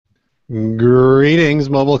Greetings,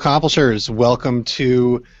 mobile accomplishers. Welcome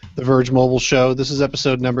to the Verge Mobile Show. This is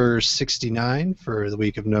episode number 69 for the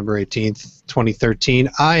week of November 18th, 2013.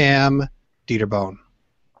 I am Dieter Bone.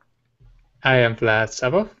 I am Vlad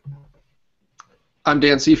Savov. I'm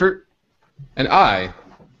Dan Seifert. And I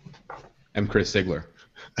am Chris Sigler.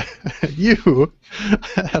 You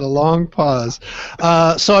had a long pause.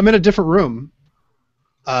 So I'm in a different room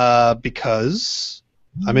because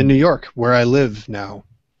I'm in New York, where I live now.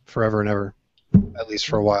 Forever and ever, at least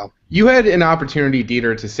for a while. You had an opportunity,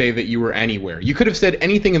 Dieter, to say that you were anywhere. You could have said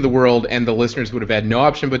anything in the world, and the listeners would have had no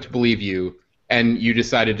option but to believe you, and you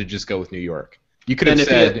decided to just go with New York. You could have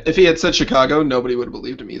said... If he had said Chicago, nobody would have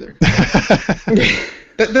believed him either.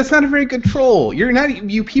 That's not a very good troll.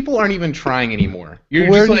 You people aren't even trying anymore.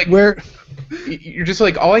 You're just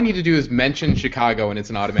like, all I need to do is mention Chicago, and it's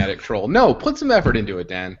an automatic troll. No, put some effort into it,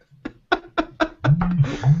 Dan.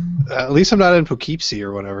 At least I'm not in Poughkeepsie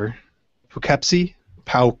or whatever. Poughkeepsie?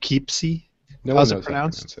 Poughkeepsie? No How's one it knows how to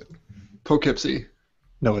pronounced? pronounce it. Poughkeepsie.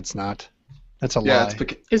 No, it's not. That's a Yeah, lie.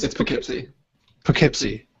 it's Poughkeepsie.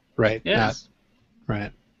 Poughkeepsie. Right. Yes. Not,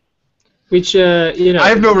 right. Which, I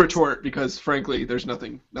have no retort because, frankly, there's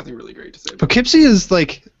nothing really great to say about it. Poughkeepsie is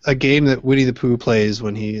like a game that Winnie the Pooh plays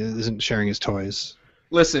when he isn't sharing his toys.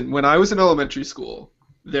 Listen, when I was in elementary school,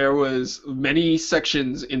 there was many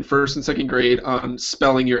sections in first and second grade on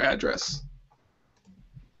spelling your address.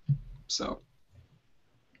 So.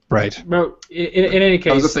 Right. well, in any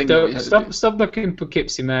That was a case, thing that we had to do. stop looking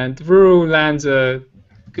Poughkeepsie, man. The rural lands are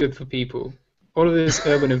good for people. All of this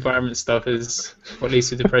urban environment stuff is what leads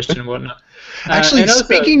to depression and whatnot. Actually, and also-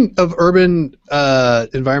 speaking of urban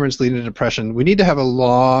environments leading to depression, we need to have a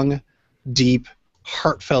long, deep,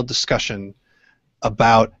 heartfelt discussion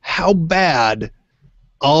about how bad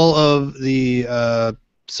all of the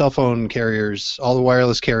cell phone carriers, all the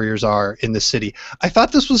wireless carriers are in the city. I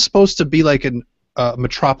thought this was supposed to be like a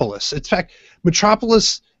metropolis. In fact,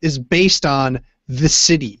 metropolis is based on the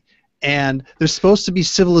city. And there's supposed to be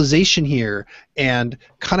civilization here and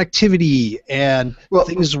connectivity and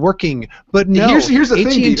things working. But no, here's the thing,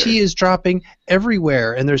 AT&T Dieter. is dropping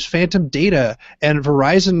everywhere, and there's phantom data. And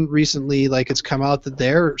Verizon recently, it's come out that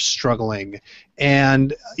they're struggling.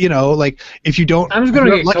 And if you don't, I'm just gonna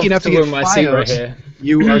you're get lucky enough to get comfortable in my seat right Fios, here.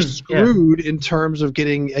 you are screwed in terms of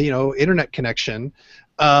getting internet connection.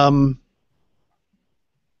 I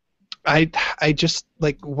just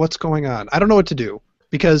what's going on? I don't know what to do,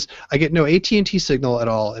 because I get no AT&T signal at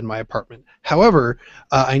all in my apartment. However,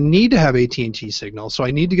 I need to have AT&T signal, so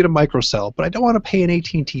I need to get a microcell, but I don't want to pay an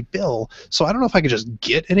AT&T bill, so I don't know if I could just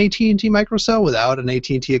get an AT&T microcell without an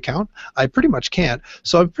AT&T account. I pretty much can't,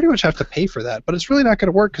 so I pretty much have to pay for that, but it's really not going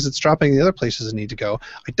to work because it's dropping the other places I need to go.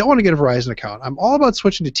 I don't want to get a Verizon account. I'm all about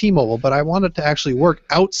switching to T-Mobile, but I want it to actually work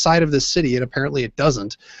outside of this city, and apparently it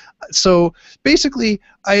doesn't. So basically,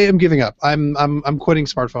 I am giving up. I'm quitting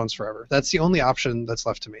smartphones forever. That's the only option that's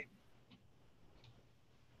left to me.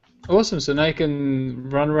 Awesome. So now you can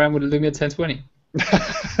run around with a Lumia 1020.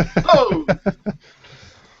 Oh!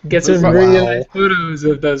 Get some Wow. really nice photos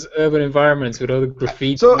of those urban environments with all the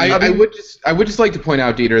graffiti. So I would just like to point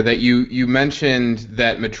out, Dieter, that you mentioned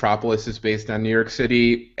that Metropolis is based on New York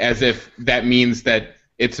City, as if that means that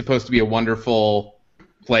it's supposed to be a wonderful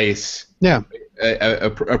place. Yeah. A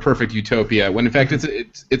perfect utopia, when in fact it's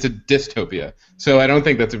a dystopia. So I don't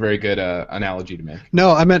think that's a very good analogy to make.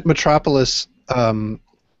 No, I meant Metropolis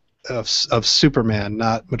of Superman,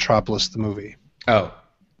 not Metropolis the movie. Oh.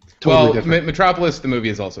 Totally different. Metropolis, the movie,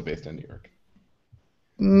 is also based on New York.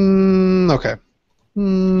 Okay.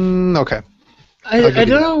 Okay. I don't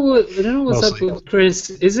know what's Mostly. up with Chris.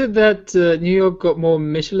 Is it that New York got more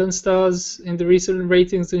Michelin stars in the recent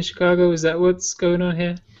ratings than Chicago? Is that what's going on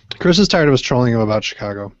here? Chris is tired of us trolling him about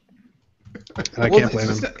Chicago. And I can't blame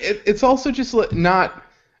him. It's also just not...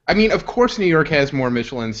 I mean, of course New York has more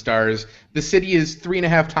Michelin stars. The city is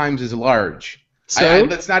 3.5 times as large. So?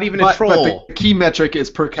 That's not even a troll. But the key metric is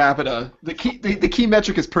per capita. The key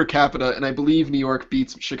metric is per capita, and I believe New York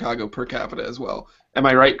beats Chicago per capita as well. Am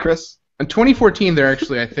I right, Chris? In 2014, they're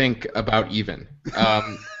actually, I think, about even.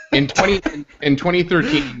 In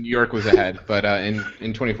 2013, New York was ahead, but in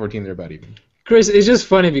 2014, they're about even. Chris, it's just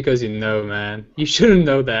funny because man. You shouldn't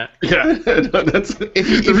know that. Yeah, no, that's the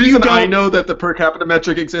you reason I don't- know that the per capita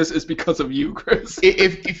metric exists is because of you, Chris.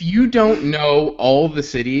 If you don't know all the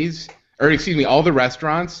cities, or excuse me, all the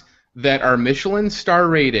restaurants that are Michelin star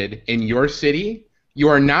rated in your city, you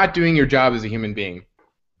are not doing your job as a human being.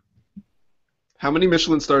 How many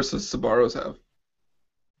Michelin stars does Sbarro's have?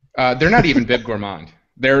 They're not even Bib Gourmand.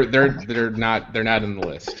 They're not in the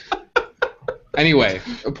list. Anyway,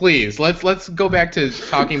 please let's go back to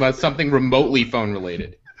talking about something remotely phone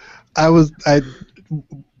related.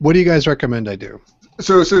 What do you guys recommend I do?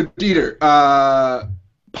 So Dieter,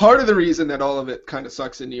 part of the reason that all of it kind of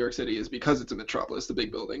sucks in New York City is because it's a metropolis, the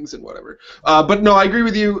big buildings and whatever. But no, I agree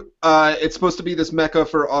with you. It's supposed to be this mecca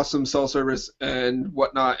for awesome cell service and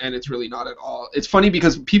whatnot, and it's really not at all. It's funny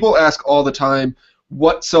because people ask all the time,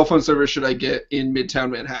 what cell phone service should I get in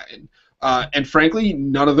Midtown Manhattan? And frankly,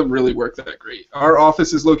 none of them really work that great. Our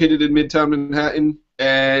office is located in Midtown Manhattan,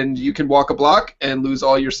 and you can walk a block and lose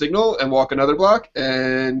all your signal, and walk another block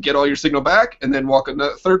and get all your signal back, and then walk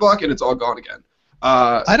a third block, and it's all gone again.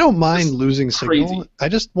 I don't mind losing signal. crazy. I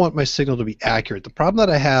just want my signal to be accurate. The problem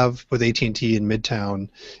that I have with AT&T in Midtown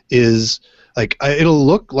is like it'll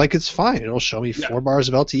look like it's fine. It'll show me 4 bars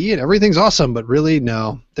of LTE and everything's awesome, but really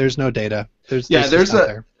no, there's no data. There's There's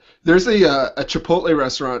a Chipotle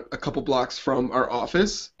restaurant a couple blocks from our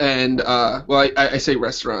office, and I say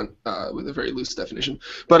restaurant with a very loose definition,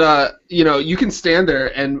 but you can stand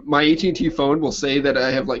there, and my AT&T phone will say that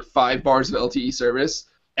I have like 5 bars of LTE service,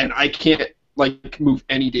 and I can't like move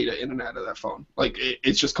any data in and out of that phone. Like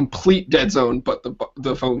it's just complete dead zone, but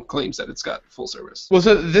the phone claims that it's got full service. Well,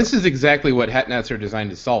 so this is exactly what HetNets are designed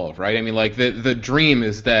to solve, right? I mean, like the dream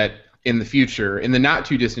is that in the future, in the not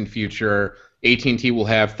too distant future, AT&T will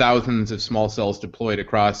have thousands of small cells deployed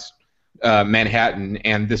across Manhattan,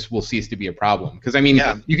 and this will cease to be a problem. Because I mean,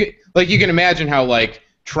 you can imagine how like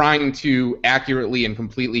trying to accurately and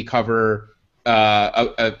completely cover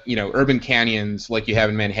urban canyons like you have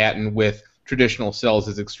in Manhattan with traditional cells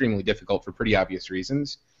is extremely difficult for pretty obvious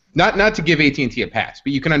reasons. Not to give AT&T a pass,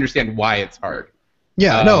 but you can understand why it's hard.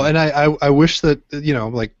 Yeah, no, and I wish that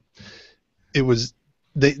like it was.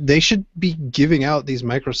 They should be giving out these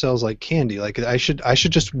microcells like candy. Like I should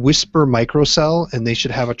just whisper microcell, and they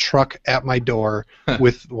should have a truck at my door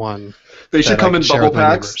with one. They should come in bubble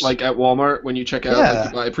packs, like at Walmart when you check out. Yeah. Like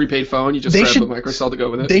you buy a prepaid phone, you just grab a microcell to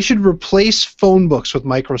go with it. They should replace phone books with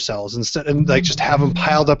microcells instead, and like just have them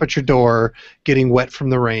piled up at your door, getting wet from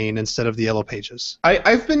the rain instead of the yellow pages.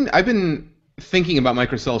 I've been thinking about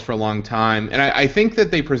microcells for a long time, and I think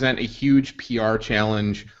that they present a huge PR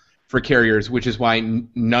challenge for carriers, which is why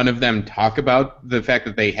none of them talk about the fact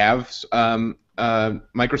that they have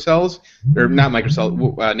microcells, or not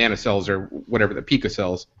microcells, nanocells, or whatever, the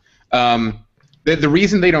picocells. The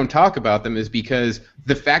reason they don't talk about them is because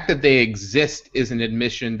the fact that they exist is an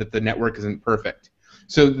admission that the network isn't perfect.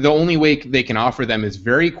 So the only way they can offer them is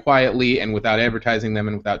very quietly and without advertising them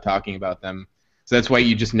and without talking about them. So that's why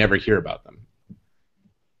you just never hear about them.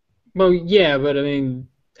 Well, yeah, but I mean,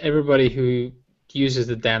 everybody who uses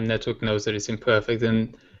the damn network knows that it's imperfect,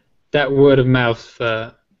 and that word of mouth,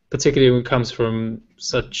 particularly when it comes from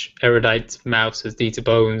such erudite mouths as Dieter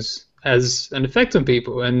Bones, has an effect on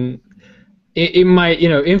people, and it might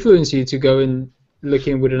influence you to go and look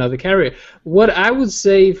in with another carrier. What I would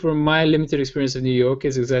say from my limited experience of New York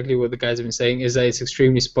is exactly what the guys have been saying, is that it's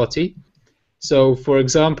extremely spotty. So, for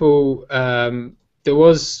example, there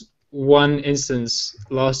was one instance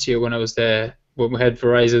last year when I was there when we had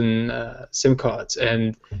Verizon SIM cards,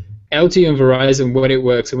 and LTE on Verizon, when it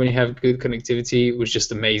works and when you have good connectivity, was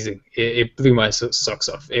just amazing. It blew my socks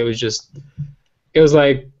off. It was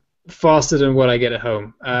like faster than what I get at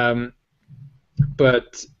home.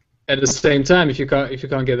 But at the same time, if you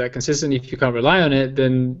can't get that consistent, if you can't rely on it,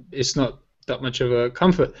 then it's not that much of a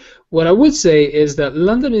comfort. What I would say is that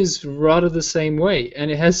London is rather the same way, and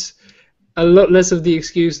it has a lot less of the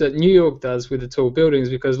excuse that New York does with the tall buildings,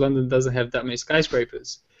 because London doesn't have that many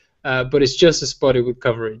skyscrapers. But it's just as spotty with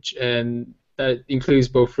coverage, and that includes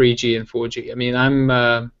both 3G and 4G. I mean,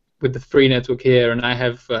 I'm with the free network here, and I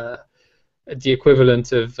have the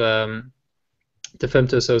equivalent of the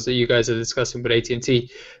femtocells that you guys are discussing with AT&T.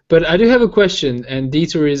 But I do have a question, and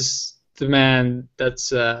Dieter is the man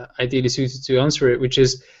that's ideally suited to answer it, which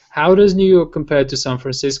is, how does New York compare to San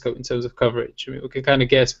Francisco in terms of coverage? I mean, we can kind of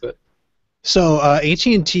guess, but... So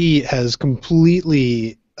AT&T has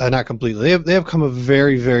completely, not completely, they have come a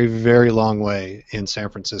very, very, very long way in San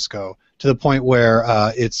Francisco, to the point where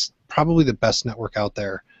it's probably the best network out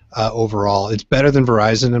there overall. It's better than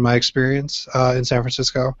Verizon in my experience in San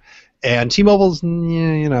Francisco, and T-Mobile's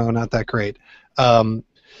not that great.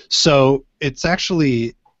 So it's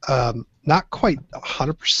actually not quite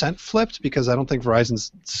 100% flipped, because I don't think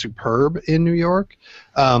Verizon's superb in New York,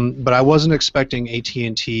 but I wasn't expecting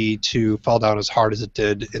AT&T to fall down as hard as it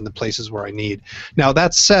did in the places where I need. Now,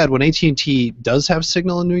 that said, when AT&T does have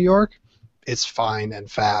signal in New York, it's fine and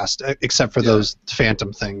fast, except for those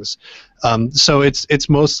phantom things. So it's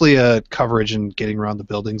mostly a coverage and getting around the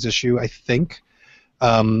buildings issue, I think,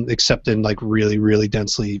 except in like really, really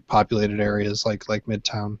densely populated areas like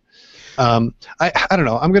Midtown. I don't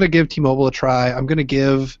know. I'm going to give T-Mobile a try. I'm going to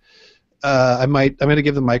give I'm going to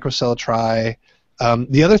give the microcell a try.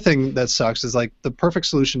 The other thing that sucks is like the perfect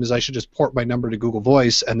solution is I should just port my number to Google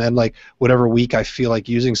Voice, and then like whatever week I feel like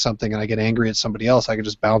using something and I get angry at somebody else, I can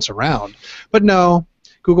just bounce around. But no,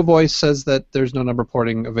 Google Voice says that there's no number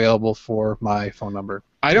porting available for my phone number.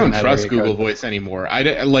 I don't trust Google Voice anymore.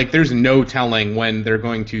 Like there's no telling when they're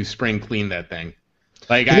going to spring clean that thing.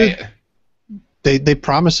 Like They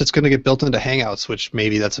promise it's going to get built into Hangouts, which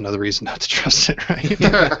maybe that's another reason not to trust it,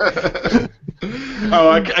 right? Oh,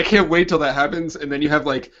 I can't wait till that happens, and then you have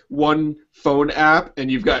like one phone app,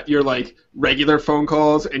 and you've got your like regular phone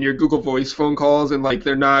calls and your Google Voice phone calls, and like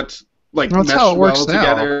they're not like meshed well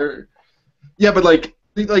together. Yeah, but like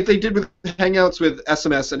they did with Hangouts with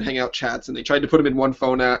SMS and Hangout chats, and they tried to put them in one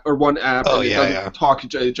phone app or one app, and they don't talk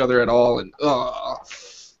to each other at all, and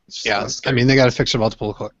yeah, I mean they got to fix a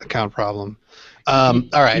multiple account problem. All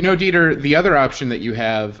right. You know, Dieter, the other option that you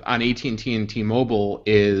have on AT&T and T-Mobile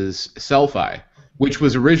is Selfie, which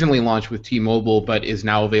was originally launched with T-Mobile but is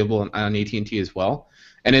now available on AT&T as well.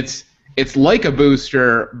 And it's like a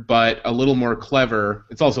booster but a little more clever.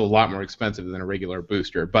 It's also a lot more expensive than a regular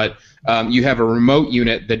booster. But you have a remote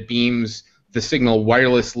unit that beams the signal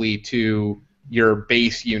wirelessly to your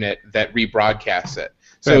base unit that rebroadcasts it.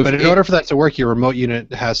 So right, but in order for that to work, your remote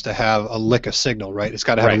unit has to have a lick of signal, right? It's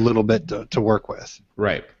got to have a little bit to work with.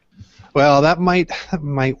 Right. Well, that might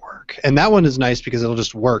work, and that one is nice because it'll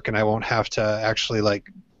just work, and I won't have to actually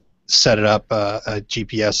like set it up a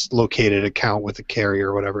GPS located account with a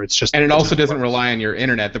carrier or whatever. It's just and it also doesn't rely on your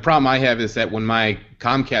internet. The problem I have is that when my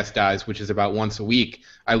Comcast dies, which is about once a week,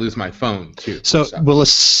 I lose my phone too. So will a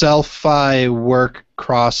Selfie work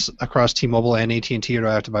across T-Mobile and AT&T, or do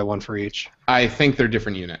I have to buy one for each? I think they're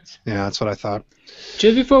different units. Yeah, that's what I thought.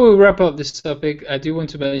 Just before we wrap up this topic, I do want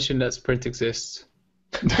to mention that Sprint exists.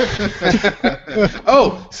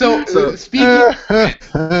 Oh, so speaking of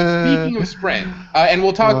Sprint, and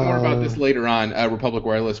we'll talk more about this later on, Republic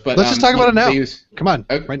Wireless. But let's just talk about it now. Come on,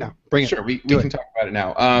 right now, bring it. Sure, we can talk about it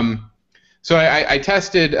now. So I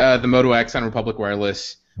tested the Moto X on Republic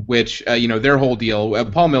Wireless, which their whole deal.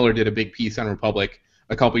 Paul Miller did a big piece on Republic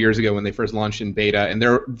a couple years ago when they first launched in beta, and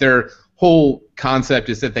their whole concept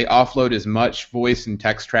is that they offload as much voice and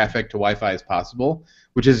text traffic to Wi-Fi as possible,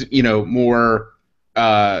 which is more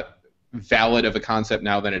valid of a concept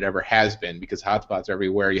now than it ever has been because hotspots are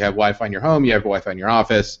everywhere. You have Wi-Fi in your home, you have Wi-Fi in your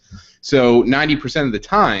office. So 90% of the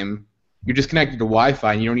time, you're just connected to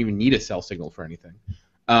Wi-Fi and you don't even need a cell signal for anything.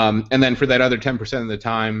 And then for that other 10% of the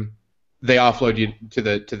time, they offload you to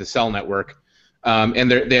the cell network. And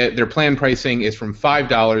their plan pricing is from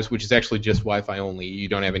 $5, which is actually just Wi-Fi only. You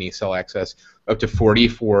don't have any cell access, up to $40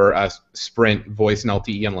 for Sprint voice and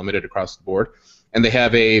LTE unlimited across the board. And they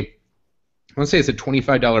have I want to say it's a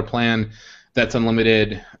 $25 plan that's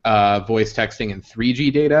unlimited voice texting and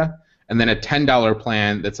 3G data, and then a $10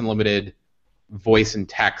 plan that's unlimited voice and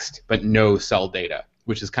text but no cell data,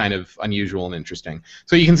 which is kind of unusual and interesting.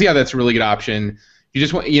 So you can see how that's a really good option. You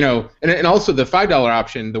just want, and also the $5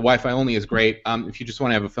 option, the Wi-Fi only is great if you just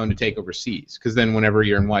want to have a phone to take overseas, because then whenever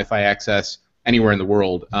you're in Wi-Fi access anywhere in the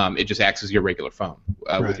world, it just acts as your regular phone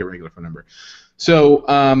with your regular phone number. So,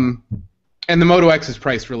 and the Moto X is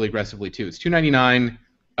priced really aggressively too. It's $299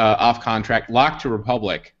 off contract, locked to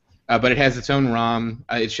Republic, but it has its own ROM.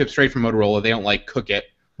 It ships straight from Motorola. They don't cook it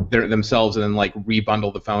themselves and then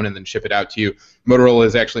rebundle the phone and then ship it out to you. Motorola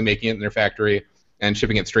is actually making it in their factory and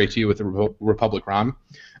shipping it straight to you with the Republic ROM.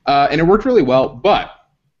 And it worked really well, but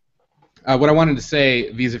what I wanted to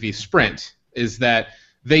say vis-a-vis Sprint is that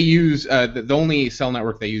they use, the only cell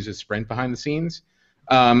network they use is Sprint behind the scenes,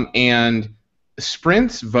 and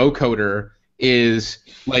Sprint's vocoder is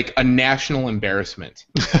like a national embarrassment.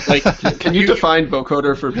 Can you define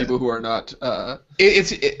vocoder for people who are not?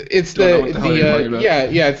 It's the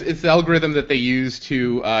algorithm that they use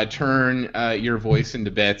to turn your voice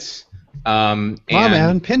into bits.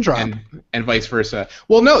 Pin drop, and vice versa.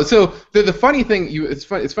 Well, no. So the funny thing, it's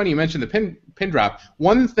funny you mentioned the pin drop.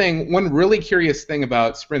 One really curious thing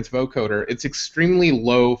about Sprint's vocoder, it's extremely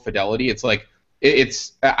low fidelity. It's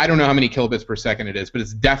I don't know how many kilobits per second it is, but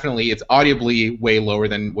it's audibly way lower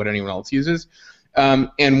than what anyone else uses.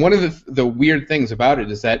 And one of the weird things about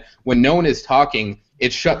it is that when no one is talking,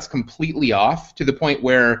 it shuts completely off to the point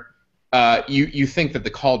where you think that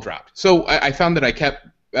the call dropped. So I found that I kept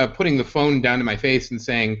putting the phone down to my face and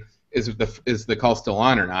saying, is the call still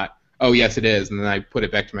on or not? Oh, yes, it is. And then I put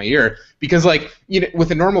it back to my ear. Because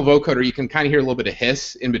with a normal vocoder, you can kind of hear a little bit of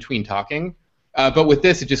hiss in between talking. But with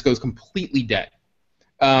this, it just goes completely dead,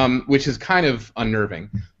 which is kind of unnerving.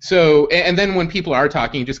 So, and then when people are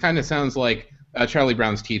talking, it just kind of sounds like Charlie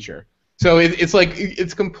Brown's teacher. So it's like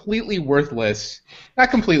it's completely worthless.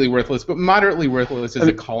 Not completely worthless, but moderately worthless as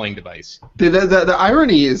a calling device. The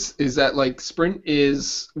irony is that like Sprint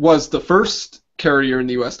was the first carrier in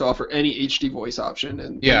the U.S. to offer any HD voice option,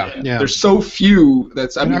 and there's so few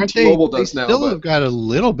that's. I mean, T-Mobile does now. They still have got a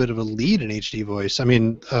little bit of a lead in HD voice. I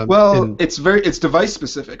mean, it's device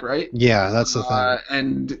specific, right? Yeah, that's the thing.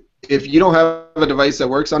 And if you don't have a device that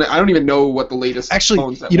works on it, I don't even know what the latest. Actually,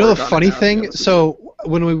 phones that you know work the on funny it now, thing. So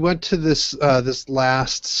when we went to this this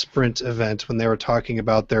last Sprint event, when they were talking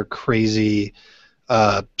about their crazy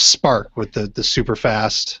Spark with the super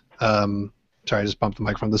fast. Sorry, I just bumped the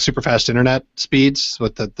microphone. The super fast internet speeds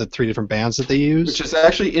with the 3 different bands that they use. Which is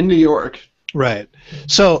actually in New York. Right.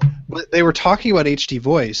 So they were talking about HD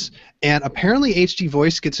voice, and apparently HD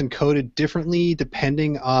voice gets encoded differently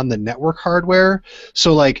depending on the network hardware.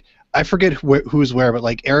 So, like, I forget who's where, but,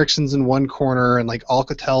 like, Ericsson's in one corner, and, like,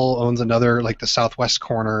 Alcatel owns another, like, the southwest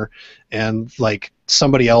corner, and, like,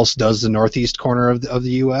 somebody else does the northeast corner of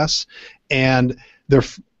the U.S., and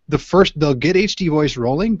they'll get HD voice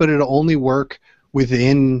rolling, but it'll only work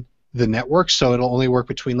within the network, so it'll only work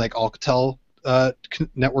between like Alcatel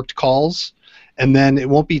networked calls, and then it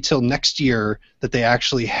won't be till next year that they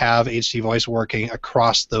actually have HD voice working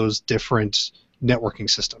across those different networking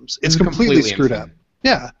systems. It's completely screwed up.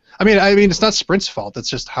 Yeah, I mean, it's not Sprint's fault. That's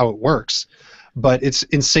just how it works. But it's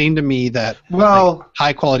insane to me that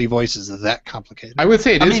high quality voice is that complicated. I would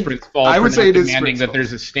say it is Sprint's fault. I would say it is demanding that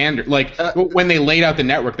there's a standard. Like when they laid out the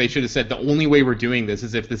network, they should have said the only way we're doing this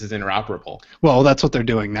is if this is interoperable. Well, that's what they're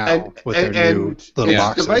doing now with their new little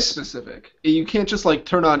boxes. Device specific. You can't just like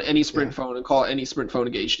turn on any Sprint phone and call any Sprint phone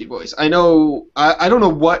to get HD voice. I know. I don't know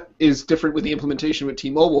what is different with the implementation with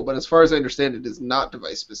T-Mobile, but as far as I understand, it is not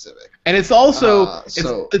device specific. And it's also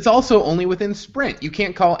it's also only within Sprint. You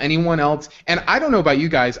can't call anyone else. And I don't know about you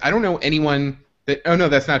guys. I don't know anyone that. Oh no,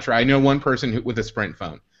 that's not true. I know one person with a Sprint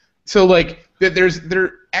phone. So like,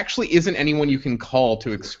 there actually isn't anyone you can call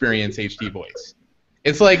to experience HD voice.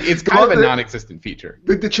 It's like it's kind of a non-existent feature.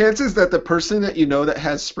 The chances that the person that you know that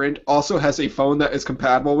has Sprint also has a phone that is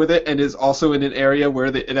compatible with it and is also in an area where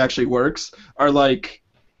it actually works are like,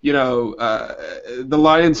 you know, the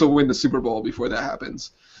Lions will win the Super Bowl before that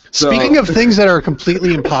happens. So, speaking of things that are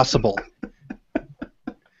completely impossible.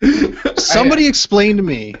 Somebody explain to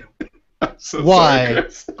me why.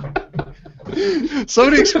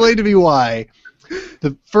 Somebody explain to me why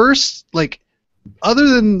the first, like, other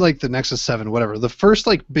than like the Nexus 7, whatever, the first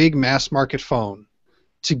like big mass market phone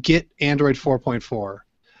to get Android 4.4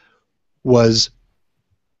 was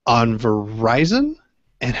on Verizon,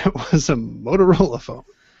 and it was a Motorola phone.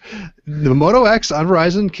 The Moto X on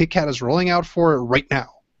Verizon, KitKat is rolling out for it right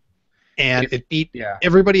now. And it beat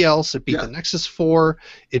everybody else. It beat the Nexus 4.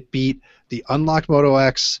 It beat the unlocked Moto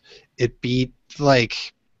X. It beat,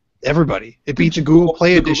 like, everybody. It beat the Google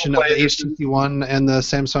Play edition of the HTC One and the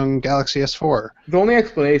Samsung Galaxy S4. The only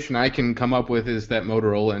explanation I can come up with is that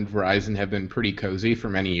Motorola and Verizon have been pretty cozy for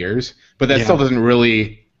many years, but that still doesn't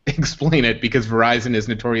really explain it because Verizon is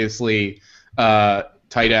notoriously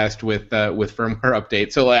tight-assed with firmware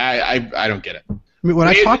updates. So I don't get it. I mean, when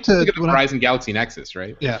I talked to the Verizon Galaxy Nexus,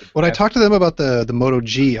 right? Yeah. When I talked to them about the Moto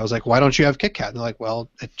G, I was like, why don't you have KitKat? And they're like, well,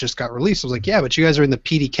 it just got released. I was like, yeah, but you guys are in the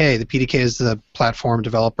PDK. The PDK is the platform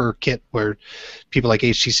developer kit where people like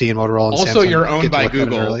HTC and Motorola and also Samsung you're owned by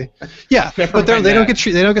Google. Yeah, but they don't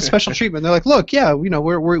get special treatment. They're like, look, yeah, you know,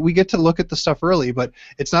 we get to look at the stuff early, but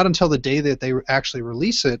it's not until the day that they actually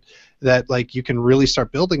release it that like you can really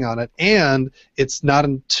start building on it, and it's not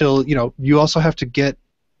until, you know, you also have to get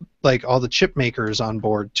like all the chip makers on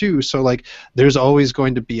board too, so like there's always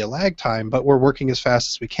going to be a lag time, but we're working as fast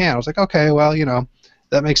as we can. I was like, okay, well, you know,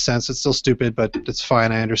 that makes sense. It's still stupid, but it's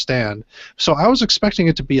fine, I understand. So I was expecting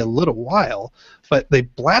it to be a little while, but they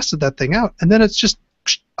blasted that thing out, and then it's just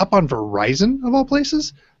up on Verizon of all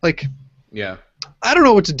places. Like, yeah, I don't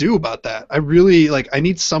know what to do about that. I really, like, I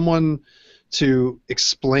need someone to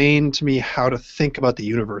explain to me how to think about the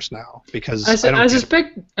universe now, because I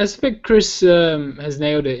suspect Chris has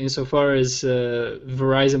nailed it insofar as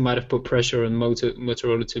Verizon might have put pressure on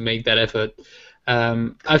Motorola to make that effort.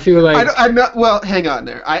 I feel like I'm not. Well, hang on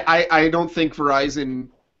there. I don't think Verizon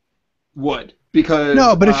would, because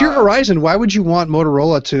no. But if you're Verizon, why would you want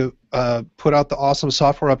Motorola to put out the awesome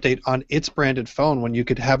software update on its branded phone when you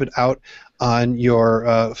could have it out on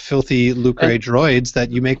your filthy Lucre droids that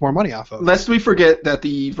you make more money off of? Lest we forget that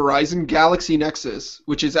the Verizon Galaxy Nexus,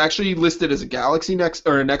 which is actually listed as a Galaxy Nexus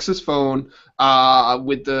or a Nexus phone,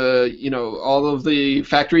 with the, you know, all of the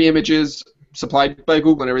factory images supplied by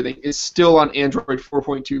Google and everything, is still on Android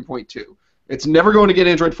 4.2.2. It's never going to get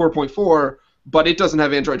Android 4.4, but it doesn't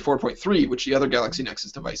have Android 4.3, which the other Galaxy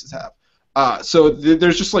Nexus devices have. So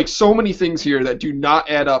there's just like so many things here that do not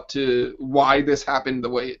add up to why this happened the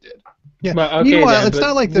way it did. Yeah. But okay, Meanwhile, then, it's but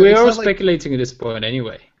not like we're all speculating at this point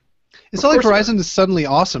anyway. it's not like Of course Verizon is suddenly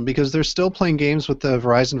awesome because they're still playing games with the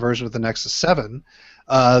Verizon version of the Nexus 7.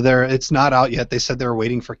 It's not out yet. They said they were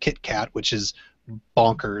waiting for KitKat, which is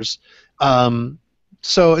bonkers.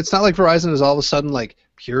 So it's not like Verizon is all of a sudden like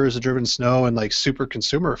pure as a driven snow and like super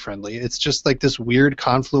consumer friendly. It's just like this weird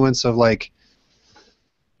confluence of like,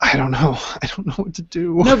 I don't know. I don't know what to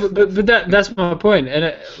do. No, but that's my point.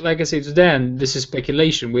 And like I said to Dan, this is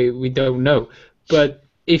speculation. We don't know. But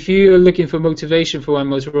if you're looking for motivation for why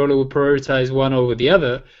Motorola will prioritize one over the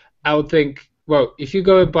other, I would think, well, if you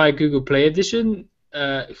go and buy Google Play Edition,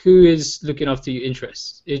 who is looking after your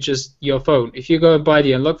interests? It's just your phone. If you go and buy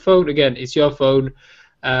the unlocked phone, again, it's your phone.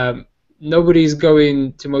 Nobody's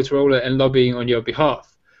going to Motorola and lobbying on your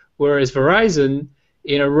behalf. Whereas Verizon,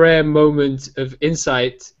 in a rare moment of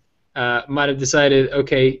insight, might have decided,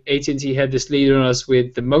 okay, AT&T had this lead on us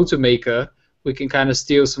with the Moto maker. We can kind of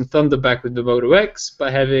steal some thunder back with the Moto X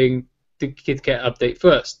by having the KitKat update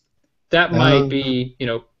first. That might be,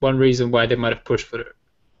 one reason why they might have pushed for it.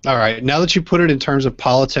 All right. Now that you put it in terms of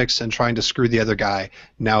politics and trying to screw the other guy,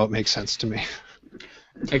 now it makes sense to me.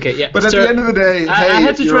 Okay, yeah. But at the end of the day, I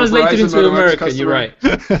had to translate it into American. You're right.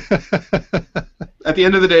 At the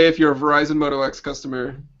end of the day, if you're a Verizon Moto X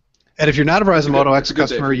customer, and if you're not a Verizon Moto X it's a good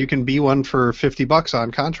customer, you can be one for $50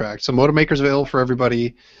 on contract. So Moto Maker's available for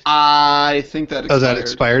everybody. I think that expired. Oh, that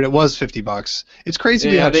expired. It was $50. It's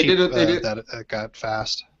crazy how cheap that it got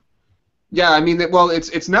fast. Yeah, I mean,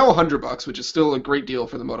 it's now $100, which is still a great deal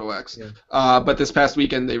for the Moto X. Yeah. But this past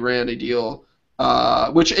weekend they ran a deal,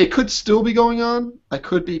 which it could still be going on. I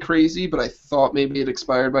could be crazy, but I thought maybe it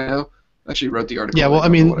expired by now. I actually wrote the article. Yeah, well, I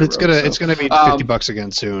mean, it's gonna be $50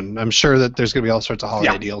 again soon. I'm sure that there's gonna be all sorts of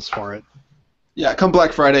holiday deals for it. Yeah, come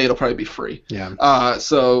Black Friday, it'll probably be free. Yeah.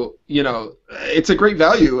 So it's a great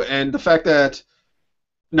value, and the fact that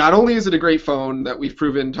not only is it a great phone that we've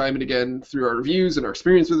proven time and again through our reviews and our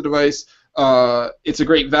experience with the device, it's a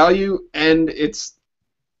great value, and it's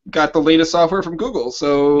got the latest software from Google.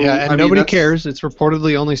 So yeah, and nobody cares. It's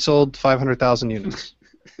reportedly only sold 500,000 units.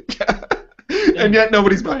 Yeah. And yet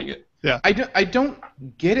nobody's buying it. Yeah, I don't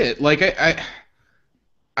get it. Like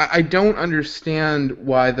I don't understand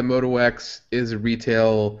why the Moto X is a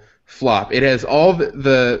retail flop. It has all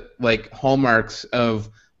the like hallmarks of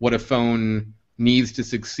what a phone needs to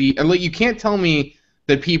succeed. And like, you can't tell me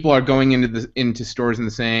that people are going into stores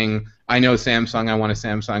and saying, I know Samsung, I want a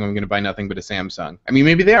Samsung, I'm going to buy nothing but a Samsung. I mean,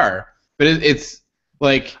 maybe they are, but it's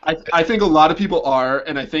like I think a lot of people are,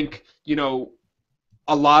 and I think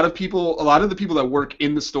a lot of the people that work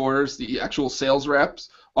in the stores, the actual sales reps,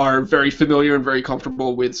 are very familiar and very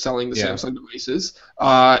comfortable with selling the Samsung devices.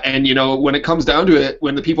 And when it comes down to it,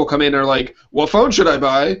 when the people come in and are like, what phone should I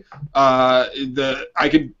buy? I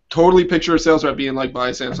could totally picture a sales rep being like, buy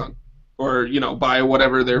a Samsung, or buy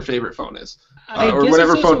whatever their favorite phone is, or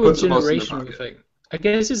whatever phone puts the most in their pocket. Thing. I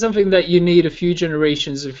guess it's something that you need a few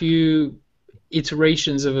generations, a few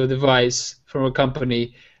iterations of a device from a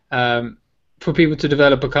company for people to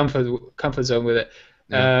develop a comfort zone with it.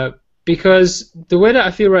 Yeah. Because the way that I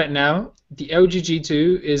feel right now, the LG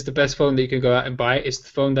G2 is the best phone that you can go out and buy. It's the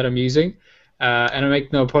phone that I'm using. And I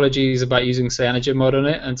make no apologies about using Cyanogen mod on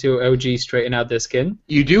it until LG straighten out their skin.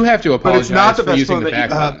 You do have to apologize for using the back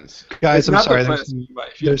buttons. Guys, I'm sorry.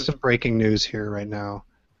 There's some breaking news here right now.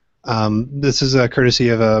 This is courtesy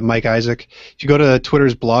of Mike Isaac. If you go to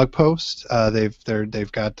Twitter's blog post,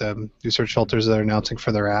 they've got new search filters that they're announcing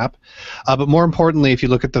for their app. But more importantly, if you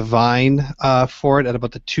look at the Vine for it at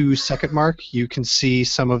about the 2-second mark, you can see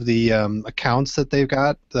some of the accounts that they've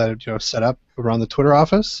got that are set up around the Twitter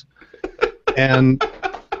office. And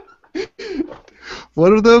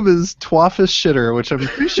one of them is Twaffus Shitter, which I'm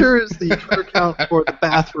pretty sure is the Twitter account for the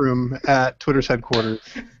bathroom at Twitter's headquarters.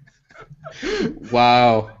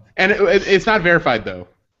 Wow. And it's not verified, though.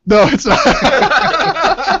 No, it's not.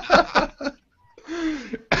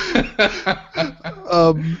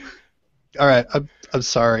 All right, I'm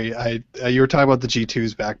sorry. You were talking about the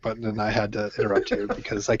G2's back button, and I had to interrupt you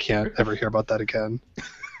because I can't ever hear about that again.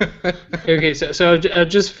 Okay, so I'll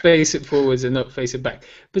just face it forwards and not face it back.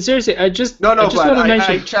 But seriously, I just want to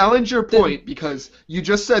mention. I challenge your point because you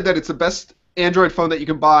just said that it's the best Android phone that you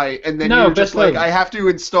can buy, and then you're just like, I have to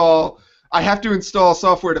install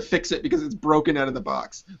software to fix it because it's broken out of the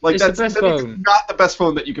box. Like that's not the best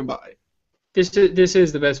phone that you can buy. This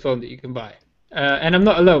is the best phone that you can buy, and I'm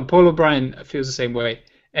not alone. Paul O'Brien feels the same way,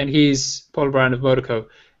 and he's Paul O'Brien of Motoco,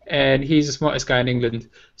 and he's the smartest guy in England.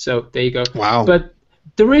 So there you go. Wow. But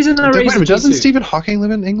the reason I raised doesn't Stephen Hawking live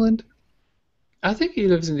in England? I think he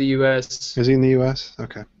lives in the U.S. Is he in the U.S.?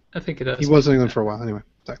 Okay. I think it does. He was in England for a while. Anyway,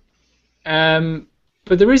 sorry.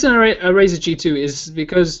 But the reason I raise the G2 is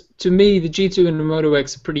because, to me, the G2 and the Moto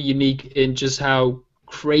X are pretty unique in just how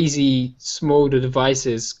crazy small the device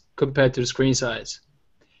is compared to the screen size.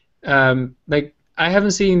 Like, I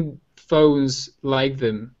haven't seen phones like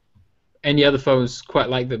them, any other phones quite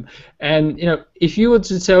like them. And, you know, if you were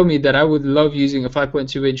to tell me that I would love using a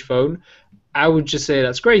 5.2-inch phone, I would just say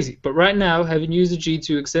that's crazy. But right now, having used the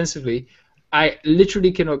G2 extensively, I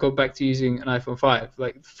literally cannot go back to using an iPhone 5.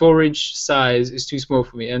 Like, 4-inch size is too small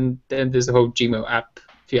for me. And then there's the whole Gmail app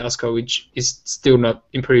fiasco, which is still not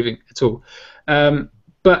improving at all.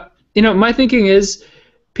 But, you know, my thinking is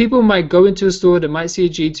people might go into a store, they might see a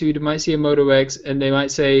G2, they might see a Moto X, and they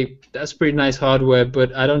might say, that's pretty nice hardware,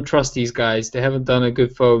 but I don't trust these guys. They haven't done a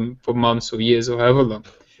good phone for months or years or however long.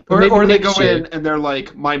 Or they go in and they're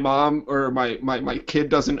like, my mom or my kid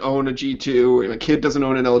doesn't own a G2, or my kid doesn't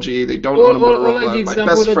own an LG, they don't own a Motorola. Or like the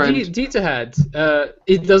example that Dieter had,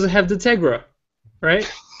 it doesn't have the Tegra, right?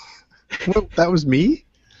 Well, that was me?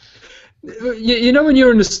 You know when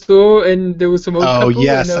you're in the store and there was some old couple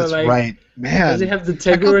yes, and they were that's like, right. Man, does it have the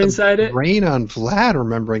Tegra inside it? Rain on Vlad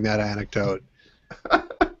remembering that anecdote.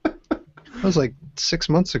 That was like 6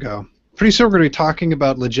 months ago. Pretty soon we're going to be talking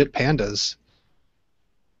about legit pandas.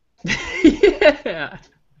 Yeah.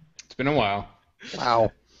 It's been a while.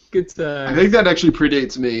 Wow. Good time. I think that actually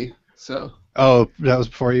predates me. So. Oh, that was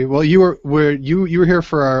before you. Well, you were here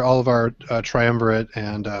for all of our triumvirate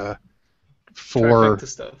and for trifecta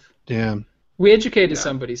stuff. Yeah. We educated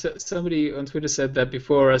somebody. So somebody on Twitter said that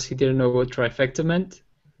before us he didn't know what trifecta meant.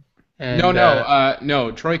 And,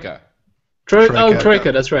 No, Troika. Troika. Oh,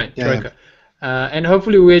 Troika. That's right. Yeah, Troika. And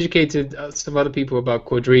hopefully we educated some other people about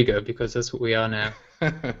Quadriga because that's what we are now.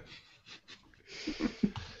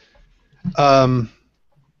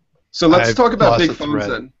 So let's talk about lost big the phones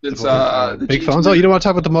thread. then. It's The big G2. phones. Oh, you don't want to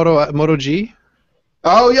talk about the Moto G?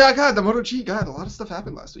 Oh yeah, God, the Moto G. God, a lot of stuff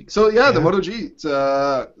happened last week. So yeah, the Moto G. It's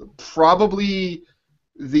probably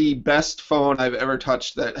the best phone I've ever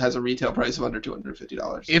touched that has a retail price of under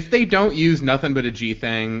 $250. If they don't use Nothing But a G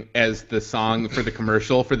Thing as the song for the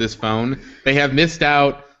commercial for this phone, they have missed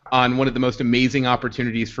out on one of the most amazing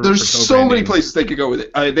opportunities for There's so many places they could go with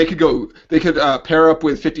it. They could pair up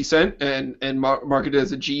with 50 Cent and market it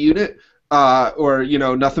as a G unit, or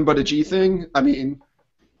Nothing But a G Thing. I mean,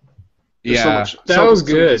 yeah, that was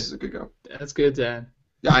good. It could go. That's good, Dan.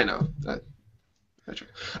 Yeah, I know.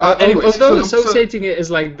 Although associating it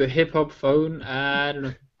as like the hip hop phone, I don't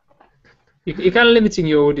know. You're kind of limiting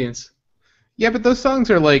your audience. Yeah, but those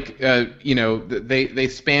songs are like, they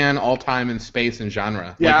span all time and space and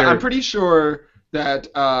genre. Yeah, like I'm pretty sure that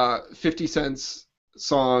 50 Cent's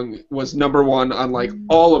song was #1 on like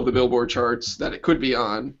all of the Billboard charts that it could be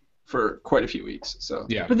on for quite a few weeks. So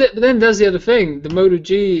yeah. But then there's the other thing. The Moto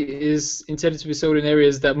G is intended to be sold in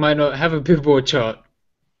areas that might not have a Billboard chart,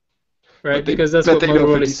 right? Because that's what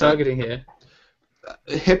Motorola is targeting here.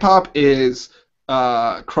 Hip hop is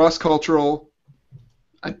cross-cultural.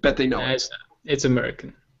 I bet they know it. It's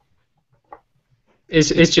American. It's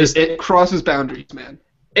just it crosses boundaries, man.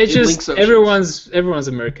 It's just everyone's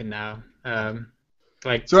American now.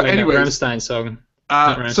 Like anyways, a Rammstein song.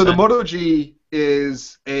 So the Moto G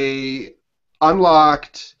is a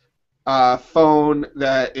unlocked phone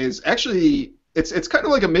that is actually it's kind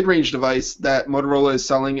of like a mid-range device that Motorola is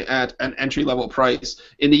selling at an entry-level price.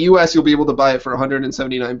 In the U.S., you'll be able to buy it for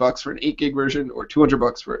 $179 for an 8 gig version or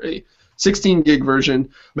 $200 for a 16 gig version,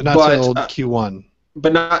 but not until Q1.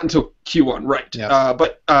 But not until Q1, right? Yeah.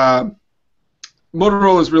 But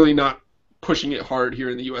Motorola is really not pushing it hard here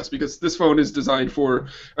in the U.S. because this phone is designed for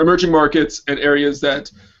emerging markets and areas that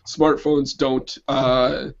smartphones don't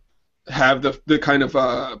have the kind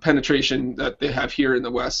of penetration that they have here in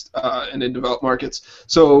the West and in developed markets.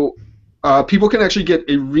 So people can actually get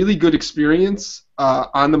a really good experience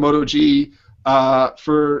on the Moto G.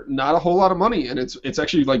 For not a whole lot of money, and it's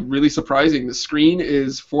actually like really surprising. The screen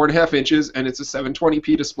is 4.5 inches, and it's a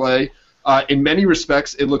 720p display. In many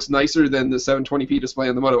respects, it looks nicer than the 720p display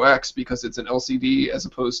on the Moto X because it's an LCD as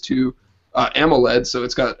opposed to AMOLED. So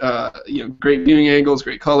it's got great viewing angles,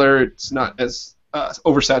 great color. It's not as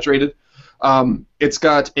oversaturated. It's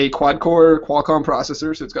got a quad-core Qualcomm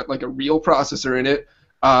processor, so it's got like a real processor in it.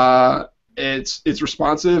 It's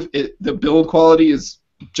responsive. The build quality is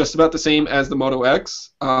just about the same as the Moto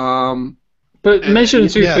X. But mention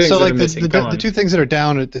two things. So like the two things that are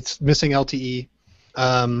down, it's missing LTE,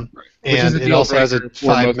 and it also has a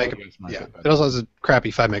 5 megapixel. Yeah, it also has a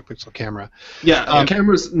crappy 5 megapixel camera. Yeah, the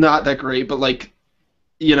camera's not that great, but like,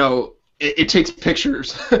 it takes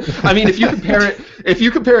pictures. I mean, if you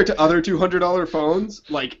compare it to other $200 phones,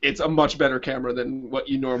 like it's a much better camera than what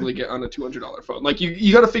you normally get on a $200 phone. Like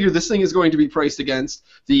you got to figure this thing is going to be priced against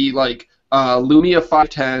the Lumia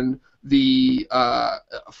 510, the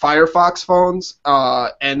Firefox phones,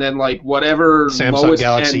 and then like whatever Samsung lowest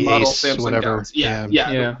Galaxy end model Ace, Samsung whatever. Galaxy.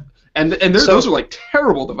 Yeah. And So- those are like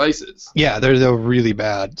terrible devices. Yeah, they're really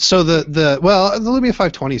bad. So the Lumia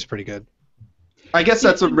 520 is pretty good. I guess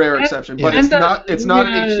that's a rare exception, but Yeah. it's not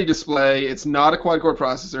an Yeah. HD display. It's not a quad-core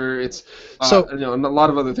processor. It's and a lot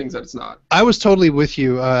of other things that it's not. I was totally with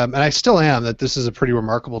you, and I still am, that this is a pretty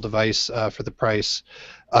remarkable device for the price.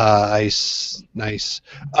 Nice.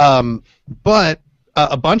 But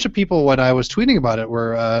a bunch of people, when I was tweeting about it,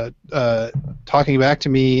 were talking back to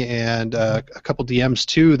me, and a couple DMs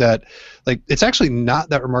too, that like it's actually not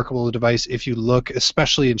that remarkable a device if you look,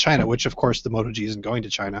 especially in China, which of course the Moto G isn't going to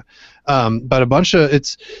China. But a bunch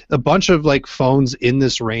of like phones in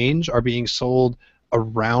this range are being sold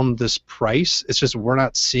around this price. It's just we're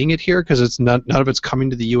not seeing it here because none of it's coming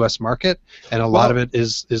to the U.S. market, and a lot of it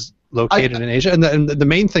is located in Asia. And the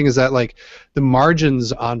main thing is that like the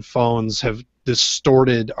margins on phones have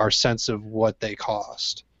distorted our sense of what they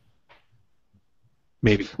cost.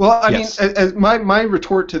 Maybe. Well, I Yes. mean, as my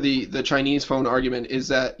retort to the Chinese phone argument is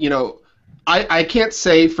that, you know, I can't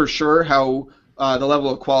say for sure how the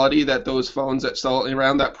level of quality that those phones that sell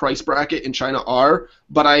around that price bracket in China are,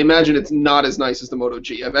 but I imagine it's not as nice as the Moto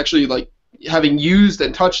G. I've actually, like, having used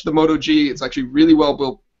and touched the Moto G, it's actually really well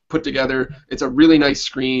built, put together. It's a really nice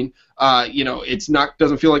screen. You know,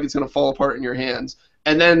 doesn't feel like it's going to fall apart in your hands.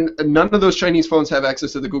 And then none of those Chinese phones have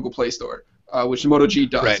access to the Google Play Store, which the Moto G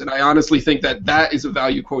does. Right. And I honestly think that is a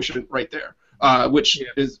value quotient right there, which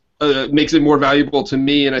is makes it more valuable to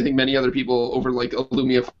me and I think many other people over like a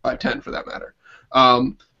Lumia 510 for that matter.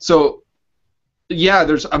 So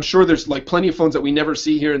yeah, I'm sure there's like plenty of phones that we never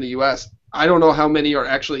see here in the U.S. I don't know how many are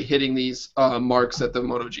actually hitting these marks that the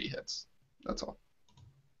Moto G hits. That's all.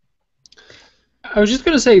 I was just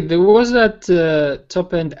gonna say there was that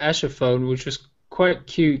top-end Asher phone, which was quite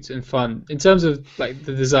cute and fun in terms of like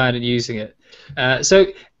the design and using it. So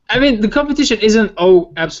I mean, the competition isn't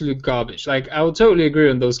absolute garbage. Like I would totally agree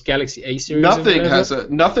on those Galaxy A series. Nothing has a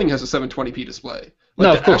 720p display. Like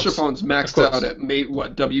No, the of course. Asher phone's maxed out at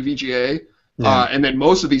WVGA, Yeah. and then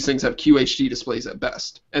most of these things have QHD displays at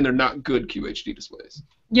best, and they're not good QHD displays.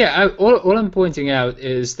 Yeah, all I'm pointing out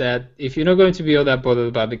is that if you're not going to be all that bothered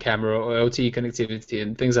about the camera or LTE connectivity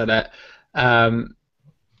and things like that,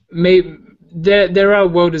 there are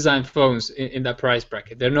well-designed phones in that price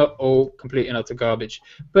bracket. They're not all complete and utter garbage.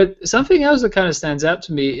 But something else that kind of stands out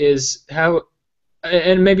to me is how,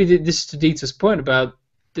 and maybe this is to Dieter's point about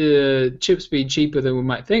the chips being cheaper than we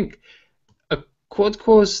might think, a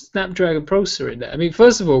quad-core Snapdragon processor in there. I mean,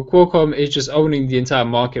 first of all, Qualcomm is just owning the entire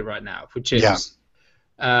market right now for chips.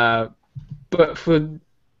 Yeah. But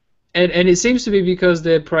and it seems to be because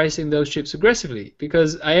they're pricing those chips aggressively.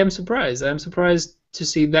 Because I am surprised. To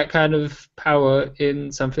see that kind of power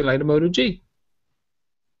in something like the Moto G.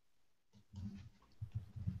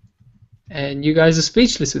 And you guys are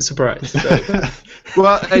speechless with surprise. So.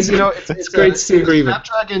 Well, as you know, it's great to see agreement.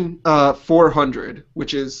 Snapdragon 400,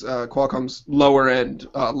 which is Qualcomm's lower end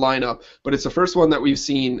lineup, but it's the first one that we've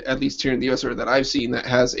seen, at least here in the US, or that I've seen, that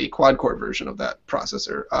has a quad-core version of that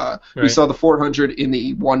processor. We saw the 400 in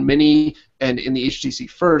the One Mini and in the HTC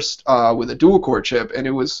First with a dual-core chip, and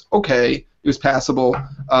it was okay. It was passable,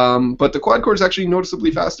 but the quad-core is actually noticeably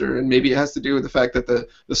faster, and maybe it has to do with the fact that the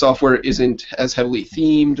software isn't as heavily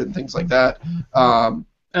themed and things like that.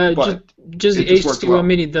 Just the it works HTC well. One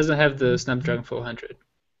Mini doesn't have the Snapdragon 400.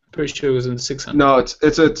 Pretty sure it was in the 600. No,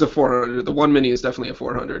 it's a 400. The One Mini is definitely a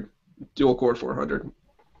 400, dual-core 400.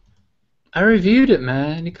 I reviewed it,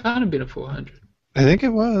 man. It can't have been a 400. I think it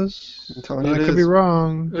was. I'm telling But you I it could be is.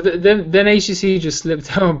 wrong. But then HTC just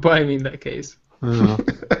slipped out by me in that case. Oh.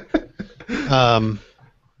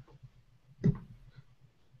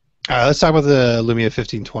 All right, let's talk about the Lumia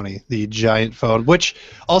 1520, the giant phone, which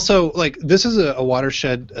also, like, this is a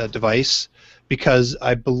watershed device because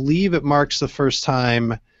I believe it marks the first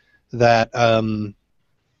time that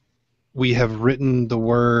we have written the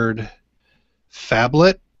word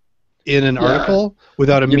phablet in an article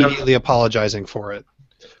without immediately apologizing for it.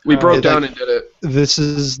 We broke down like, and did it. That's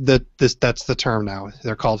the term now.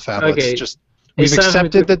 They're called phablets. Okay. We've sounds like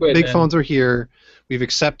accepted a that quit, big then. phones are here. We've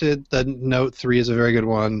accepted that Note 3 is a very good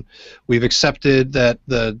one. We've accepted that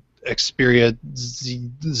the Xperia Z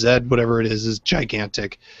whatever it is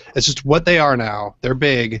gigantic. It's just what they are now. They're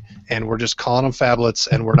big, and we're just calling them phablets,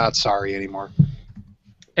 and we're not sorry anymore.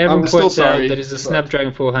 Everyone I'm still points out sorry, that it's a but-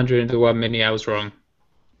 Snapdragon 400 into One Mini. I was wrong.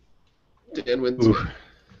 Dan wins. Ooh.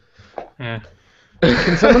 Yeah.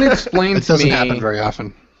 Can someone explain It to doesn't me? happen very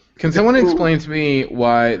often. Can someone explain to me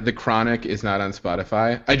why The Chronic is not on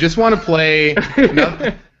Spotify? I just want to play.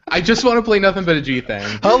 I just want to play Nothing But a G Thing.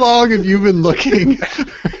 How long have you been looking?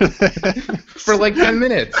 For like 10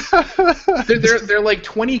 minutes. They're like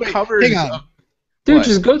 20 covers. Hang on. Dude, What?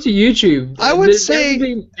 just go to YouTube. I would There say- hasn't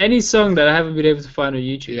been any song that I haven't been able to find on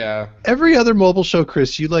YouTube. Yeah. Every other mobile show,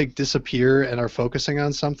 Chris, you like disappear and are focusing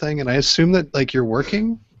on something, and I assume that like you're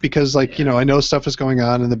working because like you know I know stuff is going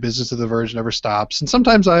on and the business of the Verge never stops, and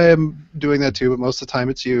sometimes I am doing that too, but most of the time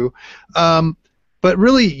it's you. But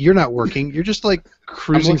really, you're not working. You're just like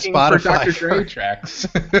cruising I'm looking Spotify. for Dr. Dre tracks.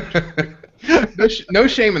 No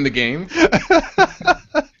shame in the game.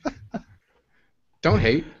 Don't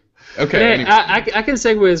hate. Okay. Yeah, Anyway. I can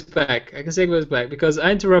segue us back. I can segue us back because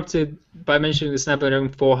I interrupted by mentioning the Snapdragon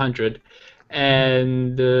 400,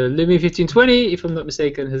 and the Lumia 1520, if I'm not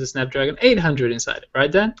mistaken, has a Snapdragon 800 inside it,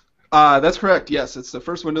 right, Dan? That's correct. Yes, it's the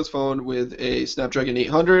first Windows phone with a Snapdragon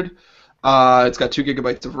 800. It's got 2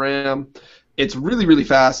 gigabytes of RAM. It's really, really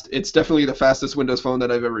fast. It's definitely the fastest Windows phone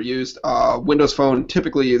that I've ever used. Windows Phone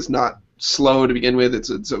typically is not slow to begin with. It's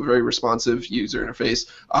a very responsive user interface.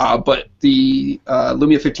 But the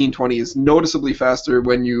Lumia 1520 is noticeably faster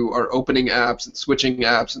when you are opening apps and switching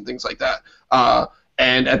apps and things like that.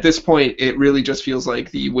 And at this point, it really just feels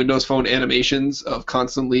like the Windows Phone animations of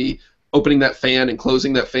constantly opening that fan and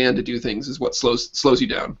closing that fan to do things is what slows you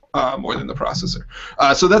down more than the processor.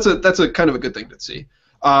 So that's a kind of a good thing to see.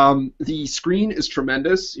 The screen is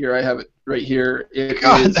tremendous. Here I have it right here.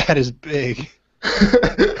 God, that is big.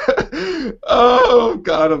 Oh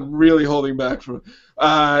God, I'm really holding back from.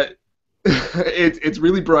 It's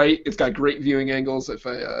really bright. It's got great viewing angles. If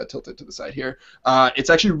I tilt it to the side here,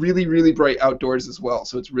 it's actually really, really bright outdoors as well.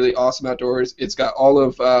 So it's really awesome outdoors. It's got all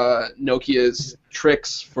of Nokia's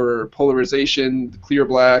tricks for polarization, clear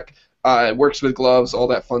black. It works with gloves, all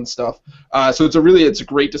that fun stuff. So it's a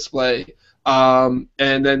great display. And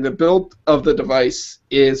then the build of the device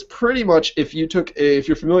is pretty much if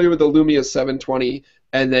you're familiar with the Lumia 720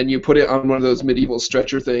 and then you put it on one of those medieval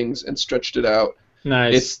stretcher things and stretched it out.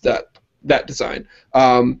 Nice. It's that design.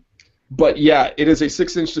 But yeah, it is a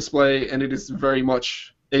 6-inch display and it is very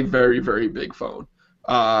much a very, very big phone.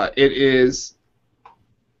 It is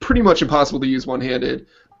pretty much impossible to use one-handed.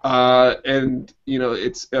 And you know,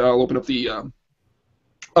 I'll open up the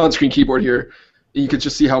on-screen keyboard here. You could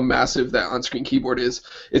just see how massive that on-screen keyboard is.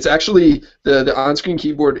 It's actually, the on-screen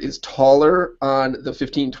keyboard is taller on the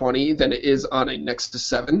 1520 than it is on a Nexus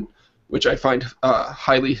 7, which I find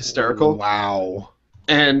highly hysterical. Wow.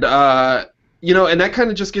 And, you know, and that kind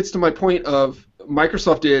of just gets to my point of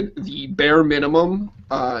Microsoft did the bare minimum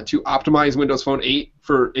to optimize Windows Phone 8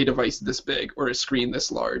 for a device this big or a screen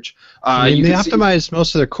this large. They optimized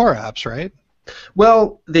most of their core apps, right?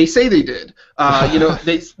 Well, they say they did. You know,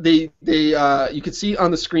 you can see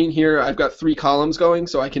on the screen here, I've got 3 columns going,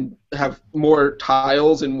 so I can have more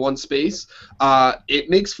tiles in one space. It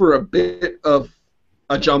makes for a bit of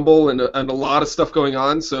a jumble and a lot of stuff going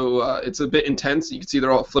on, so it's a bit intense. You can see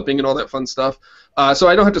they're all flipping and all that fun stuff. So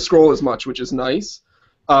I don't have to scroll as much, which is nice.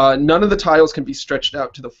 None of the tiles can be stretched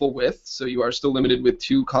out to the full width, so you are still limited with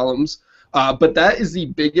 2 columns. But that is the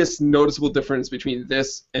biggest noticeable difference between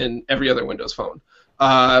this and every other Windows phone.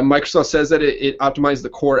 Microsoft says that it optimized the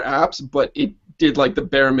core apps, but it did like the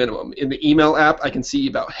bare minimum. In the email app, I can see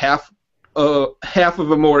about half of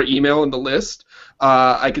a more email in the list.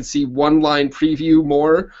 I could see 1-line preview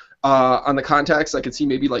more. On the contacts, I could see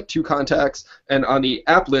maybe like 2 contacts, and on the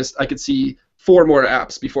app list, I could see 4 more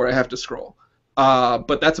apps before I have to scroll.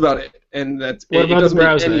 But that's about it. And that's what about the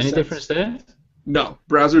browser? Any sense. difference there? No,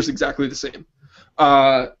 browser's exactly the same.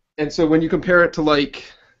 And so when you compare it to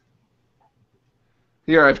like,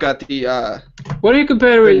 here I've got the. What do you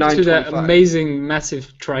compare it to that 925? amazing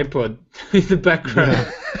massive tripod in the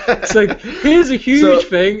background? It's like, here's a huge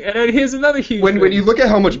thing, and then here's another huge thing. When you look at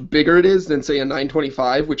how much bigger it is than, say, a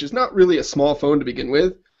 925, which is not really a small phone to begin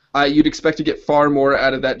with, you'd expect to get far more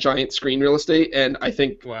out of that giant screen real estate, and I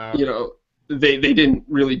think, you know, they didn't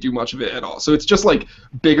really do much of it at all. So it's just like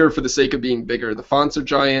bigger for the sake of being bigger. The fonts are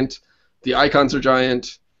giant, the icons are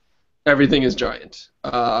giant, everything is giant.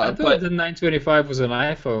 I thought the 925 was an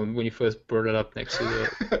iPhone when you first brought it up next to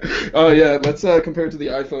the... Oh yeah, let's compare it to the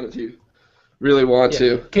iPhone if you really want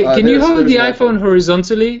to. Can you hold the iPhone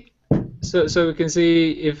horizontally so we can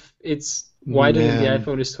see if it's wider than the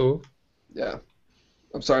iPhone is tall? Yeah.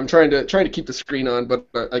 I'm sorry, I'm trying to keep the screen on, but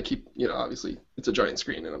I keep, you know, obviously it's a giant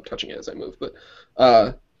screen and I'm touching it as I move. But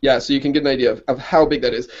yeah, so you can get an idea of how big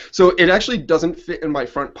that is. So it actually doesn't fit in my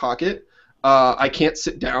front pocket. I can't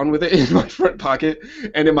sit down with it in my front pocket,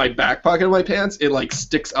 and in my back pocket of my pants, it like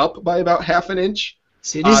sticks up by about half an inch.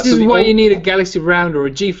 See, this is why you need a Galaxy Round or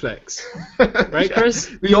a G-Flex, right, Yeah. Chris?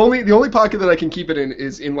 The only pocket that I can keep it in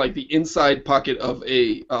is in like the inside pocket of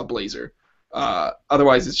a Blazer.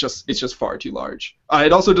 Otherwise, it's just far too large.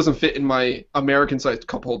 It also doesn't fit in my American-sized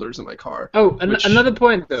cup holders in my car. Oh, another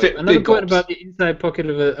point though. Another point about the inside pocket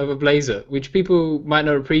of a Blazer, which people might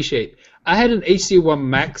not appreciate. I had an HC1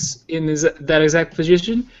 Max in that exact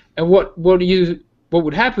position, and what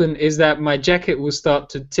would happen is that my jacket will start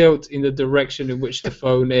to tilt in the direction in which the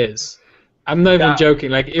phone is. I'm not even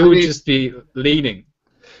joking. Like it would just be leaning.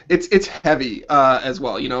 It's heavy as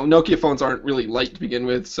well. You know, Nokia phones aren't really light to begin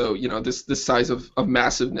with, so you know this size of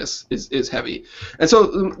massiveness is heavy. And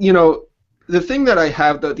so you know, the thing that I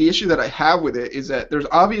have, the issue that I have with it is that there's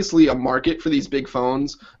obviously a market for these big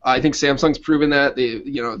phones. I think Samsung's proven that.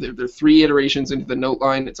 They're 3 iterations into the Note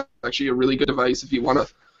line. It's actually a really good device if you want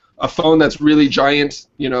a phone that's really giant.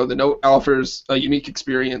 You know, the Note offers a unique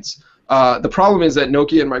experience. The problem is that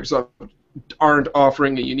Nokia and Microsoft aren't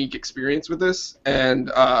offering a unique experience with this, and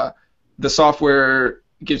the software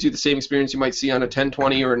gives you the same experience you might see on a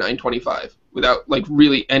 1020 or a 925 without like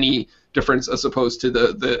really any difference as opposed to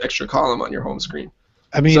the extra column on your home screen.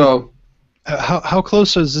 I mean, so how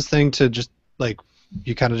close is this thing to just like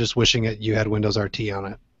you kind of just wishing you had Windows RT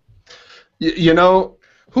on it? You know,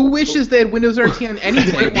 who wishes they had Windows RT on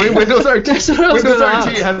anything? Windows RT, Windows RT ask.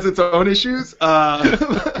 has its own issues,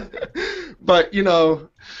 but you know,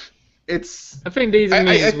 it's. I think these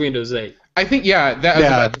means Windows 8. I think I was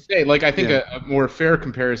about to say, like, I think a more fair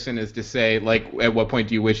comparison is to say, like, at what point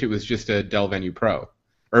do you wish it was just a Dell Venue Pro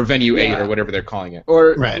or Venue 8 or whatever they're calling it?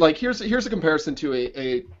 Or like here's a comparison to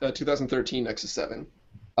a 2013 Nexus 7.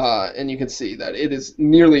 And you can see that it is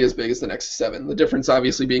nearly as big as the Nexus 7. The difference,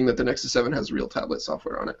 obviously, being that the Nexus 7 has real tablet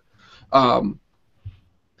software on it.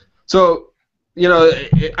 So, you know,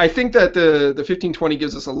 I think that the 1520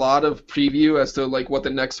 gives us a lot of preview as to like what the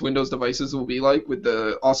next Windows devices will be like with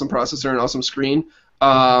the awesome processor and awesome screen.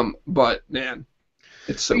 But man,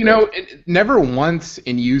 it's so. You know, never once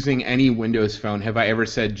in using any Windows phone have I ever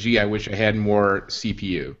said, "Gee, I wish I had more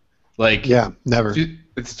CPU." Like, yeah, never.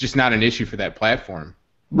 It's just not an issue for that platform.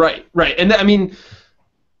 Right, and I mean,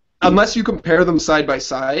 unless you compare them side by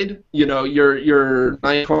side, you know, your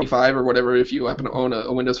 925 or whatever, if you happen to own a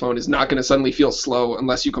Windows phone, is not going to suddenly feel slow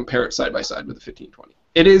unless you compare it side by side with the 1520.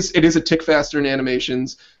 It is a tick faster in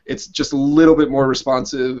animations. It's just a little bit more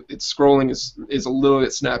responsive. Its scrolling is a little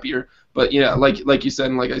bit snappier. But yeah, like you said,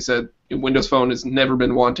 and like I said, Windows Phone has never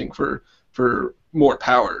been wanting for more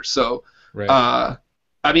power. So. Right.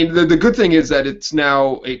 I mean, the good thing is that it's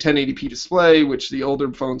now a 1080p display, which the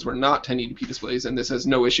older phones were not 1080p displays, and this has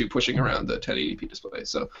no issue pushing around the 1080p display.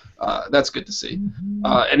 So that's good to see.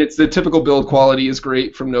 And it's the typical build quality is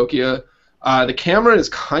great from Nokia. The camera is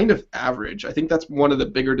kind of average. I think that's one of the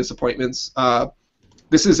bigger disappointments.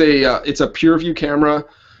 This is it's a PureView camera.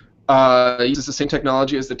 It uses the same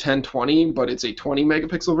technology as the 1020, but it's a 20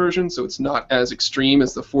 megapixel version, so it's not as extreme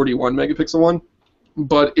as the 41 megapixel one.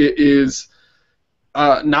 But it is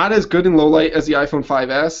not as good in low light as the iPhone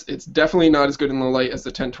 5S. It's definitely not as good in low light as the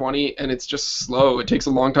 1020, and it's just slow. It takes a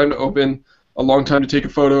long time to open, a long time to take a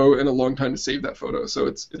photo, and a long time to save that photo. So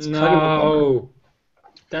it's kind of a bummer.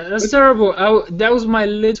 That's terrible. That was my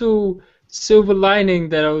little silver lining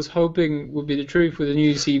that I was hoping would be the truth with the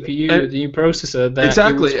new CPU, the new processor, that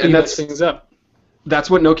exactly, it would speed things up. That's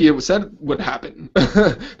what Nokia said would happen.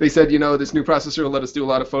 They said, you know, this new processor will let us do a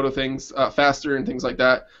lot of photo things faster and things like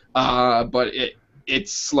that, but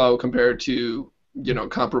it's slow compared to, you know,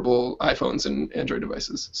 comparable iPhones and Android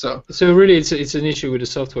devices. So really, it's an issue with the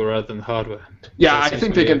software rather than the hardware. Yeah, I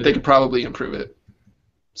think they could probably improve it,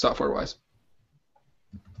 software-wise.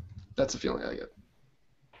 That's the feeling I get.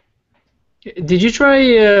 Did you try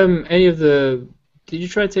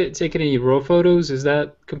taking any RAW photos? Is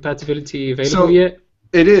that compatibility available yet?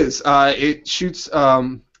 It is. It shoots.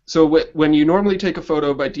 So when you normally take a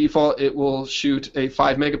photo, by default, it will shoot a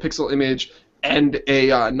 5 megapixel image and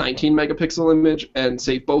a 19 megapixel image and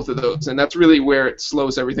save both of those. And that's really where it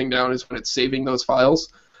slows everything down, is when it's saving those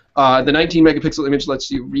files. The 19 megapixel image lets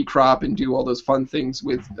you recrop and do all those fun things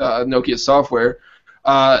with Nokia software.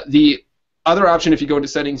 The other option, if you go into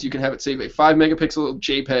settings, you can have it save a 5 megapixel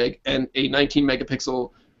JPEG and a 19 megapixel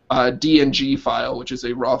DNG file, which is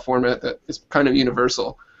a RAW format that is kind of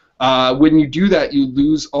universal. When you do that, you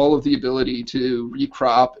lose all of the ability to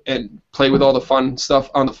recrop and play with all the fun stuff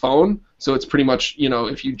on the phone. So it's pretty much, you know,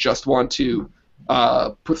 if you just want to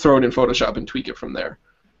throw it in Photoshop and tweak it from there.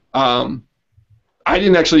 I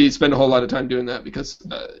didn't actually spend a whole lot of time doing that because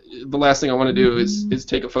the last thing I want to do is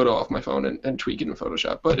take a photo off my phone and tweak it in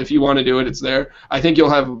Photoshop. But if you want to do it, it's there. I think you'll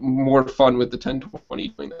have more fun with the 1020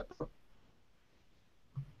 doing that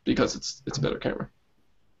because it's a better camera.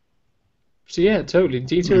 So yeah, totally.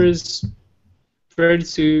 Dieter is ready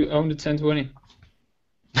to own the 1020.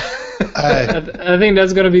 I think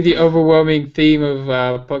that's going to be the overwhelming theme of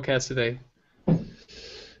our podcast today.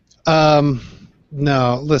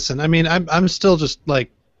 No, listen. I mean, I'm still just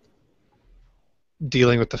like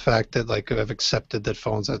dealing with the fact that like I've accepted that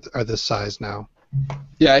phones are this size now.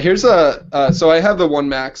 Yeah, here's so I have the One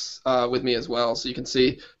Max with me as well, so you can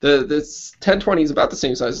see this 1020 is about the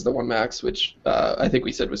same size as the One Max, which I think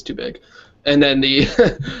we said was too big, and then the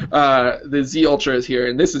the Z Ultra is here,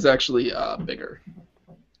 and this is actually bigger.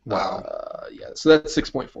 Wow. Yeah, so that's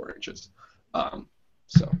 6.4 inches.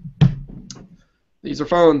 So these are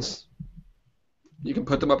phones. You can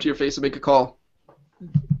put them up to your face and make a call.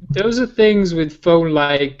 Those are things with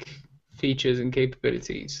phone-like features and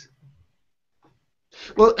capabilities.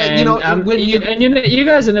 Well, and you know, you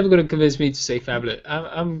guys are never going to convince me to say phablet.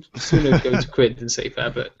 I'm sooner going to quit than say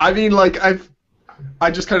phablet. I mean, like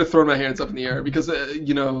I just kind of thrown my hands up in the air because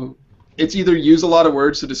you know, it's either use a lot of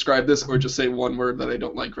words to describe this or just say one word that I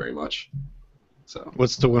don't like very much. So.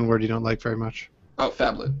 What's the one word you don't like very much? Oh,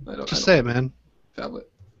 phablet. Just say it, man. Phablet.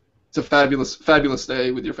 It's a fabulous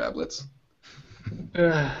day with your phablets.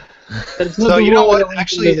 So you know what?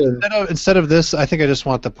 Actually, instead of this, I think I just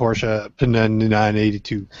want the Porsche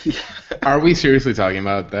 982. Are we seriously talking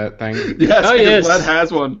about that thing? Yes, oh, yes. Vlad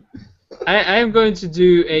has one. I am going to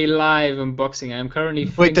do a live unboxing. I'm currently.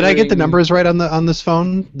 Wait, did I get the numbers right on this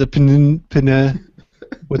phone? The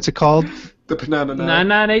what's it called? The Panana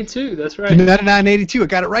 9982. That's right. Panana 982. I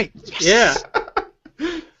got it right. Yes.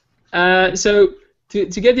 Yeah. So. To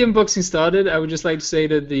get the unboxing started, I would just like to say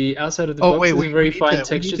that the outside of the box has a very fine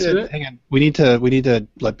texture to it. Hang on, we need to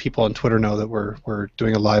let people on Twitter know that we're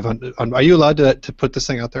doing a live on. Are you allowed to put this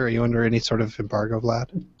thing out there? Are you under any sort of embargo, Vlad?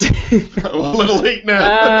 A little late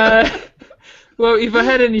now. Well, if I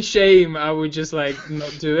had any shame, I would just like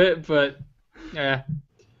not do it. But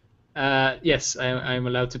yes, I am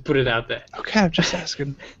allowed to put it out there. Okay, I'm just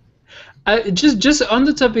asking. Just on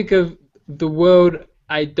the topic of the world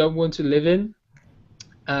I don't want to live in.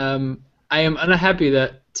 I am unhappy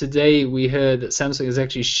that today we heard that Samsung has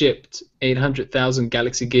actually shipped 800,000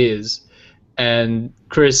 Galaxy Gears, and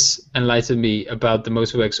Chris enlightened me about the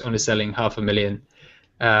Moto X only selling 500,000.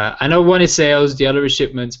 I know one is sales, the other is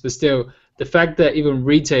shipments, but still, the fact that even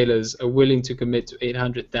retailers are willing to commit to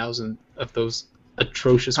 800,000 of those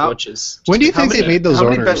atrocious watches. When do you think they made those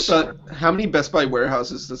orders? How many Best Buy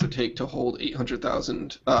warehouses does it take to hold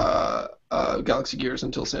 800,000 Galaxy Gears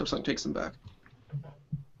until Samsung takes them back?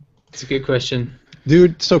 It's a good question.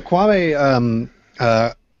 Dude, so Kwame,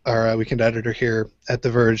 our weekend editor here at The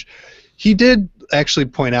Verge, he did actually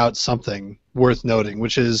point out something worth noting,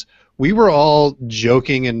 which is we were all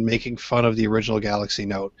joking and making fun of the original Galaxy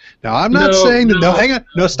Note. Now, I'm not saying that... No, hang on.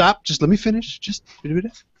 No, stop. Just let me finish. Just...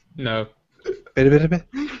 No.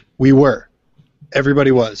 We were.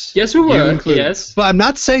 Everybody was. Yes, we were. Yes. But I'm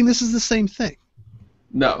not saying this is the same thing.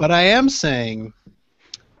 No. But I am saying...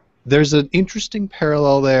 There's an interesting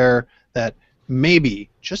parallel there that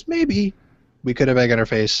maybe, just maybe, we could have egg on our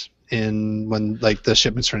face in when like the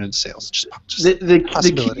shipments turn into sales. Just the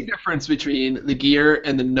key difference between the Gear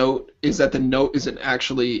and the Note is that the Note isn't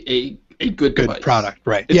actually a good device. Product,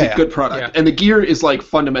 right? It's a good product, and the Gear is like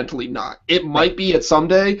fundamentally not. It might be at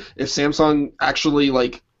someday if Samsung actually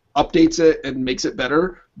like updates it and makes it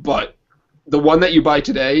better, but the one that you buy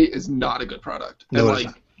today is not a good product. No, and, it's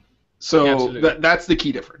not. So that's the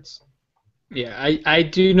key difference. Yeah, I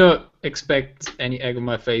do not expect any egg on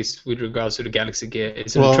my face with regards to the Galaxy Gear.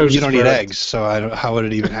 It's an atrocious you don't product. eat eggs, so how would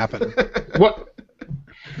it even happen? What?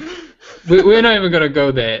 We're not even gonna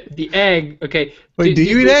go there. The egg, okay. Wait, do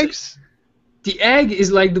you eat eggs? The egg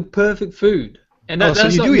is like the perfect food, and that's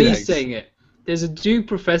not me saying it. There's a Duke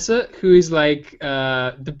professor who is like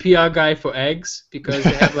the PR guy for eggs because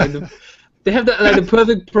they have like the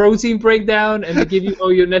perfect protein breakdown, and they give you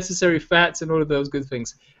all your necessary fats and all of those good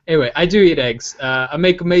things. Anyway, I do eat eggs. I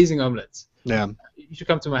make amazing omelets. Yeah. You should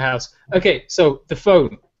come to my house. Okay, so the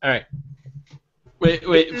phone. All right. Wait,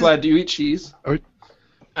 Vlad, do you eat cheese?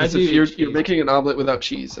 I do. You're making an omelet without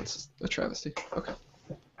cheese. That's a travesty. Okay.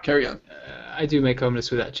 Carry on. I do make omelets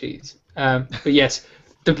without cheese. But yes,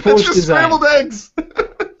 the Porsche just design. Scrambled eggs.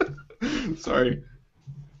 Sorry.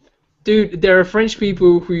 Dude, there are French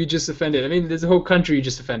people who you just offended. I mean, there's a whole country you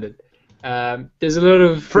just offended. There's a lot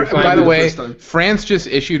of. By the way, first time. France just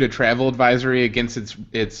issued a travel advisory against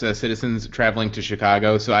its citizens traveling to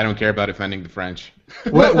Chicago, so I don't care about offending the French.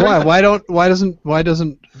 Why? Why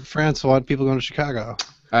doesn't France want people going to Chicago?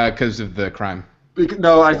 Because of the crime.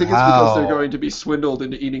 No, I think it's because they're Wow. going to be swindled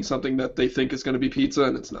into eating something that they think is going to be pizza,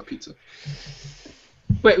 and it's not pizza.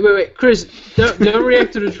 Wait, Chris, don't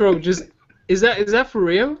react to the troll. Just is that for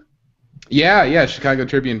real? Yeah, Chicago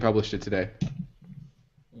Tribune published it today.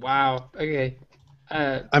 Wow. Okay.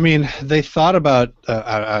 I mean, they thought about.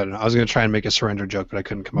 I don't know. I was going to try and make a surrender joke, but I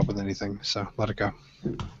couldn't come up with anything, so let it go.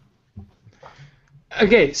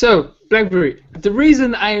 Okay, so BlackBerry. The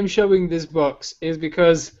reason I am showing this box is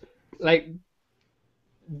because, like,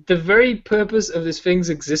 the very purpose of this thing's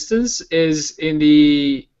existence is in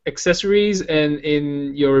the accessories and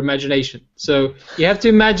in your imagination. So you have to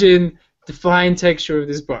imagine the fine texture of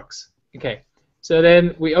this box. Okay, so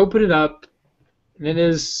then we open it up, and then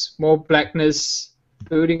there's more blackness,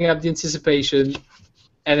 building up the anticipation,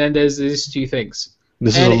 and then there's these two things.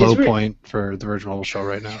 This is And a low it's point for the Verge Mobile Show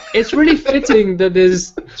right now. It's really fitting that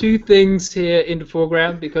there's two things here in the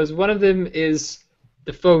foreground, because one of them is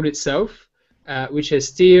the phone itself, which has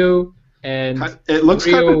steel and It looks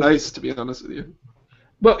kind real- of nice, to be honest with you.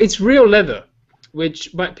 Well, it's real leather,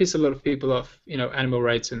 which might piss a lot of people off, animal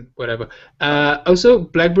rights and whatever. Also,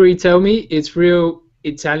 BlackBerry tell me it's real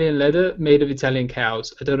Italian leather made of Italian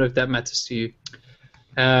cows. I don't know if that matters to you.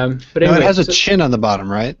 But No, anyway, it has a chin on the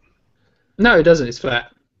bottom, right? No, it doesn't. It's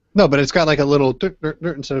flat. No, but it's got like a little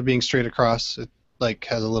instead of being straight across. It like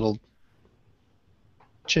has a little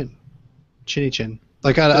chinny chin.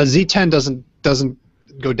 Like a Z10 doesn't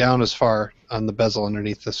go down as far on the bezel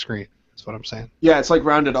underneath the screen. That's what I'm saying. Yeah, it's like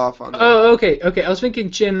rounded off on. Oh, okay. I was thinking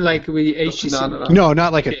chin like with the HTC. No. No,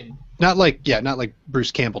 not like Chin. not like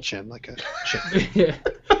Bruce Campbell chin, like a chin. Yeah.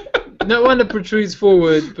 Not one that protrudes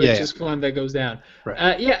forward, but Yeah, just one that goes down.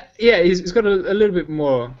 Right. It's got a little bit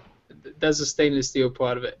more. That's a stainless steel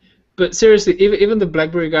part of it. But seriously, even the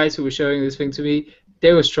BlackBerry guys who were showing this thing to me,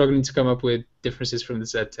 they were struggling to come up with differences from the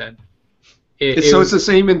Z10. It's the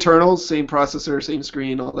same internals, same processor, same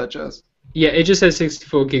screen, all that jazz. Yeah, it just has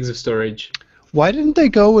 64 gigs of storage. Why didn't they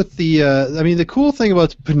go with the? I mean, the cool thing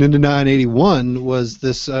about the 981 was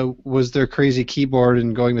this was their crazy keyboard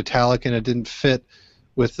and going metallic, and it didn't fit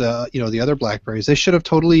with the other Blackberries. They should have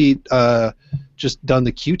totally just done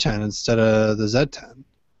the Q10 instead of the Z10.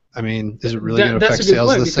 I mean, is it really going to That's affect a good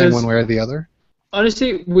sales point, the same because one way or the other?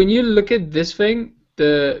 Honestly, when you look at this thing,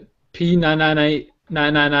 the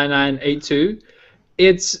P9999982,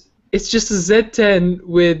 it's just a Z10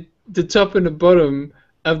 with the top and the bottom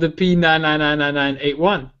of the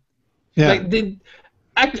P9999981. Yeah. Like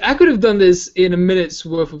I could have done this in a minute's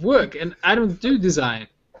worth of work, and I don't do design.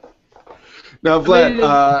 Now,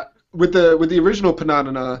 Vlad, with the original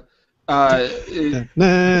Panana, No.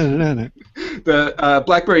 the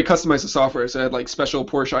BlackBerry customized the software, so it had like special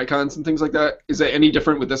Porsche icons and things like that. Is it any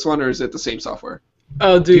different with this one, or is it the same software?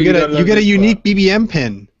 Oh, dude, You get a unique BBM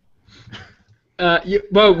pin.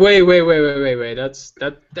 Well, wait.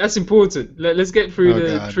 That's important. Let's get through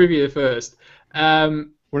the God. trivia first. We're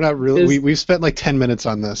not really. We've spent like 10 minutes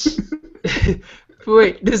on this.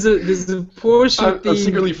 Wait, there's a Porsche I'm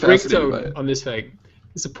secretly themed fascinated by ringtone it. on this thing.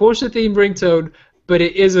 It's a Porsche themed ringtone, but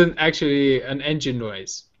it isn't actually an engine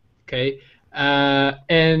noise. Okay,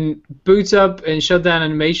 and boot up and shutdown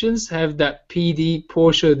animations have that PD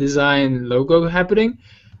Porsche design logo happening.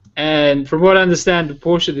 And from what I understand, the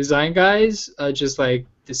Porsche design guys are just like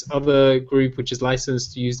this other group which is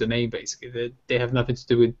licensed to use the name, basically. They have nothing to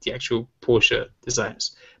do with the actual Porsche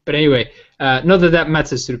designers. But anyway, not that that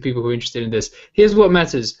matters to the people who are interested in this. Here's what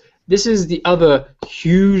matters. This is the other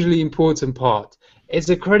hugely important part. It's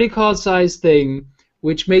a credit card size thing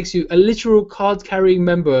which makes you a literal card-carrying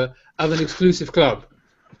member of an exclusive club.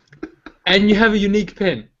 And you have a unique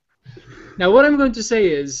pin. Now, what I'm going to say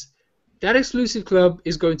is, that exclusive club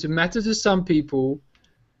is going to matter to some people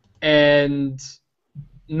and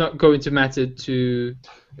not going to matter to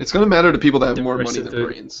It's going to matter to people that have the more rest money of than the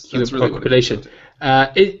brains. human That's really population.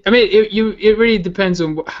 what it It really depends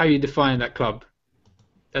on how you define that club.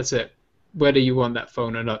 That's it. Whether you want that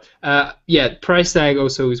phone or not. Price tag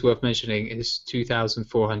also is worth mentioning is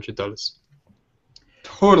 $2,400.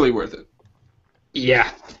 Totally worth it.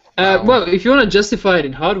 Yeah. Wow. Well, if you want to justify it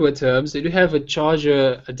in hardware terms, they do have a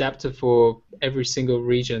charger adapter for every single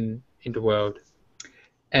region in the world.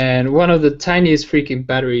 And one of the tiniest freaking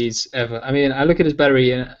batteries ever. I mean, I look at this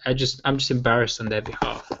battery and I'm just embarrassed on their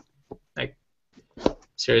behalf. Like,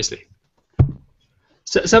 seriously.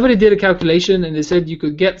 So somebody did a calculation and they said you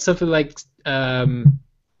could get something like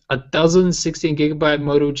a dozen 16 gigabyte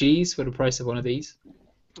Moto Gs for the price of one of these.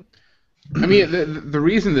 I mean, the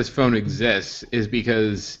reason this phone exists is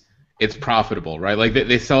because it's profitable, right? Like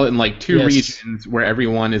they sell it in like two regions where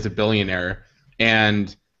everyone is a billionaire,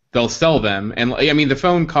 and they'll sell them. And I mean, the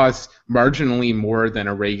phone costs marginally more than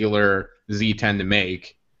a regular Z10 to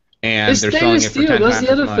make, and they're selling it for 10 That's times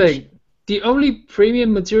the other as much. thing. The only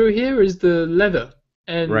premium material here is the leather.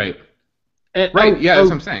 And Right. And, yeah, that's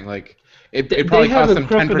what I'm saying. Like, it probably costs them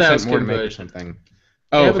 10% more to make or something.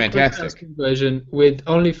 Oh, fantastic! Conversion with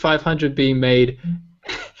only 500 being made,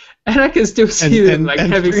 and I can still see them like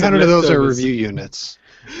having 300 of those are review units.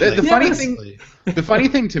 The funny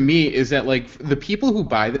thing to me is that like the people who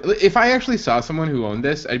buy, if I actually saw someone who owned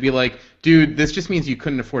this, I'd be like, dude, this just means you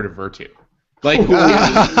couldn't afford a Vertu. Like,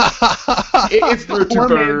 it's the poor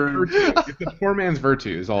man's Vertu. It's the poor man's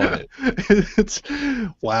Vertu is all of it. It's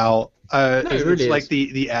wow. It's like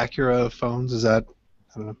the Acura phones. Is that?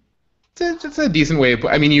 I don't know. It's a decent way of.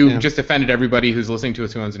 I mean, you just offended everybody who's listening to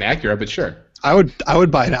us who owns an Acura, but sure. I would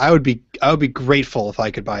buy it. I would be grateful if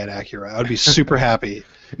I could buy an Acura. I would be super happy.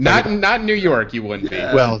 Not in New York, you wouldn't be.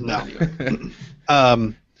 Well, no.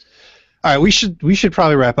 All right, we should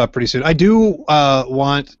probably wrap up pretty soon. I do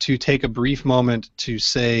want to take a brief moment to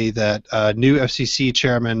say that new FCC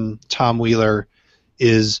chairman Tom Wheeler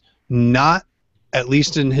is not, at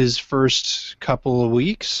least in his first couple of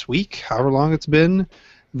weeks, however long it's been,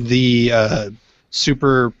 the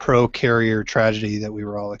super pro carrier tragedy that we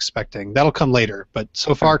were all expecting. That'll come later, but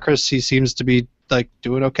so far, Chris, he seems to be like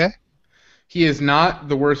doing okay. He is not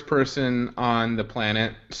the worst person on the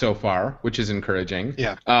planet so far, which is encouraging.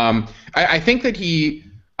 Yeah. I think that he,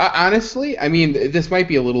 honestly, I mean, this might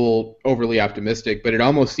be a little overly optimistic, but it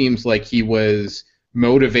almost seems like he was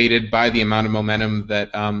motivated by the amount of momentum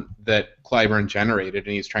that that Clyburn generated,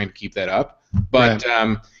 and he's trying to keep that up. But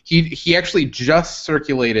he actually just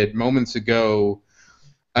circulated moments ago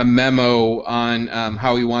a memo on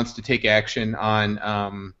how he wants to take action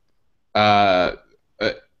on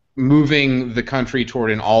moving the country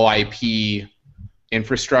toward an all-IP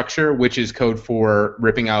infrastructure, which is code for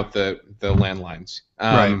ripping out the landlines.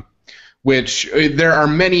 Which there are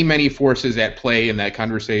many forces at play in that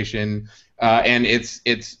conversation, and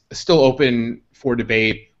it's still open for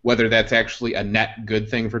debate whether that's actually a net good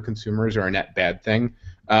thing for consumers or a net bad thing.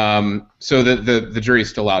 So the jury's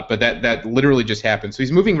still out, but that literally just happened. So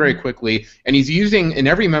he's moving very quickly, and he's using, in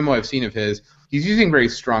every memo I've seen of his, he's using very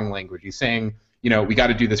strong language. He's saying, we got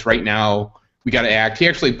to do this right now. We got to act. He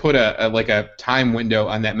actually put a time window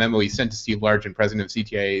on that memo he sent to Steve Largent, president of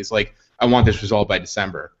CTIA. He's like, I want this resolved by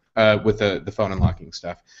December with the phone unlocking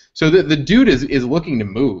stuff. So the dude is looking to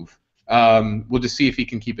move. We'll just see if he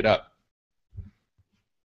can keep it up.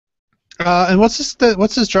 And what's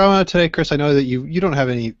this drama today, Chris? I know that you don't have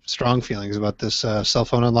any strong feelings about this cell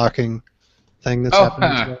phone unlocking thing that's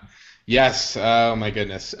happening today. Yes. Oh my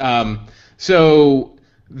goodness. So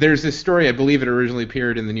there's this story, I believe it originally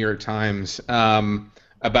appeared in the New York Times,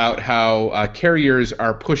 about how carriers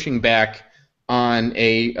are pushing back on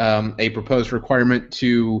a proposed requirement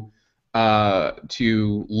to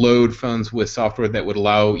load phones with software that would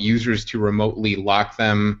allow users to remotely lock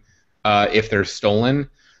them if they're stolen.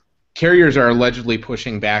 Carriers are allegedly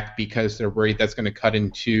pushing back because they're worried that's going to cut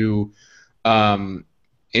into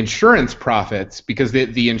insurance profits, because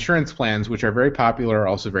the insurance plans, which are very popular, are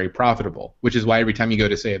also very profitable, which is why every time you go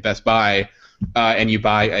to, say, a Best Buy and you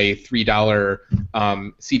buy a $3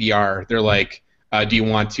 CDR, they're like, do you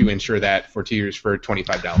want to insure that for 2 years for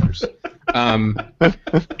 $25?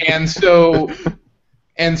 And so,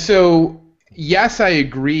 yes, I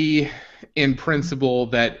agree in principle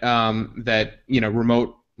that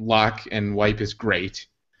remote lock and wipe is great.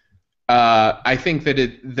 I think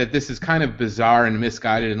that this is kind of bizarre and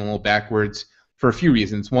misguided and a little backwards for a few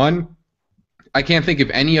reasons. One, I can't think of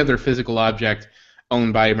any other physical object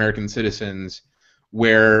owned by American citizens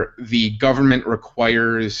where the government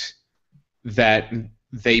requires that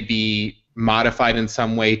they be modified in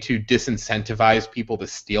some way to disincentivize people to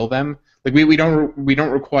steal them. Like we don't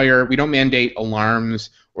mandate alarms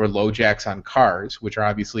or LoJacks on cars, which are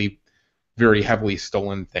obviously very heavily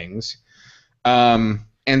stolen things. And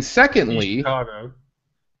secondly,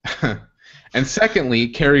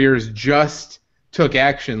 carriers just took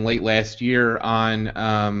action late last year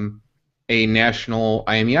on a national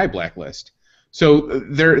IMEI blacklist. So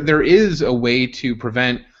there is a way to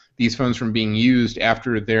prevent these phones from being used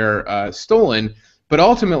after they're stolen. But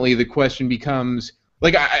ultimately, the question becomes,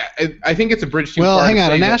 like, I think it's a bridge too far. Well, hang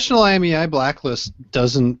on. A national IMEI blacklist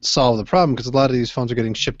doesn't solve the problem, because a lot of these phones are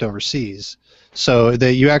getting shipped overseas. So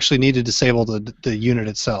you actually need to disable the unit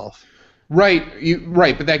itself.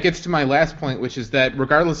 Right, but that gets to my last point, which is that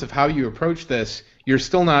regardless of how you approach this, you're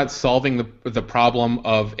still not solving the problem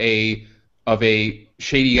of a of a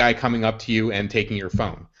shady guy coming up to you and taking your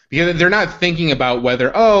phone. Because they're not thinking about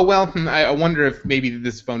whether, oh, well, I wonder if maybe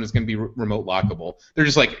this phone is going to be remote lockable. They're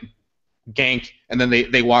just like, gank, and then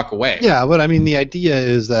they walk away. Yeah, but I mean, the idea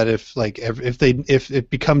is that if it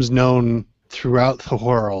becomes known throughout the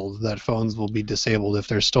world that phones will be disabled if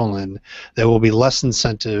they're stolen, there will be less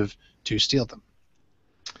incentive to steal them.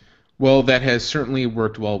 Well, that has certainly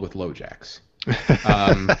worked well with LoJacks.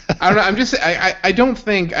 I don't know. I don't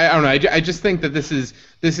think. I don't know. I just think that this is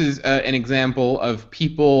an example of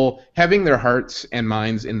people having their hearts and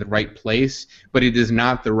minds in the right place, but it is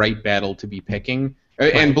not the right battle to be picking.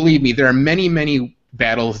 Right. And believe me, there are many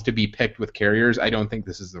battles to be picked with carriers. I don't think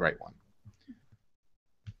this is the right one.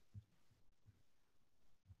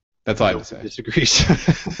 That's all I have to say. Disagrees.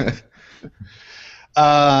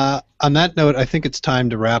 On that note, I think it's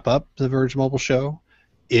time to wrap up the Verge Mobile Show.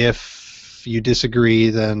 If you disagree,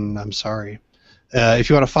 then I'm sorry. If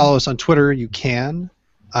you want to follow us on Twitter, you can.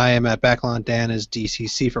 I am at Backlon. Dan is DC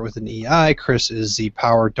Seifert with an EI. Chris is Z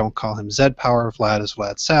Power. Don't call him Z Power. Vlad is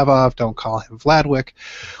Vlad Savov. Don't call him Vladwick.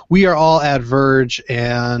 We are all at Verge,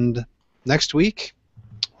 and next week,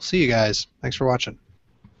 we'll see you guys. Thanks for watching.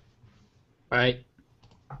 Bye.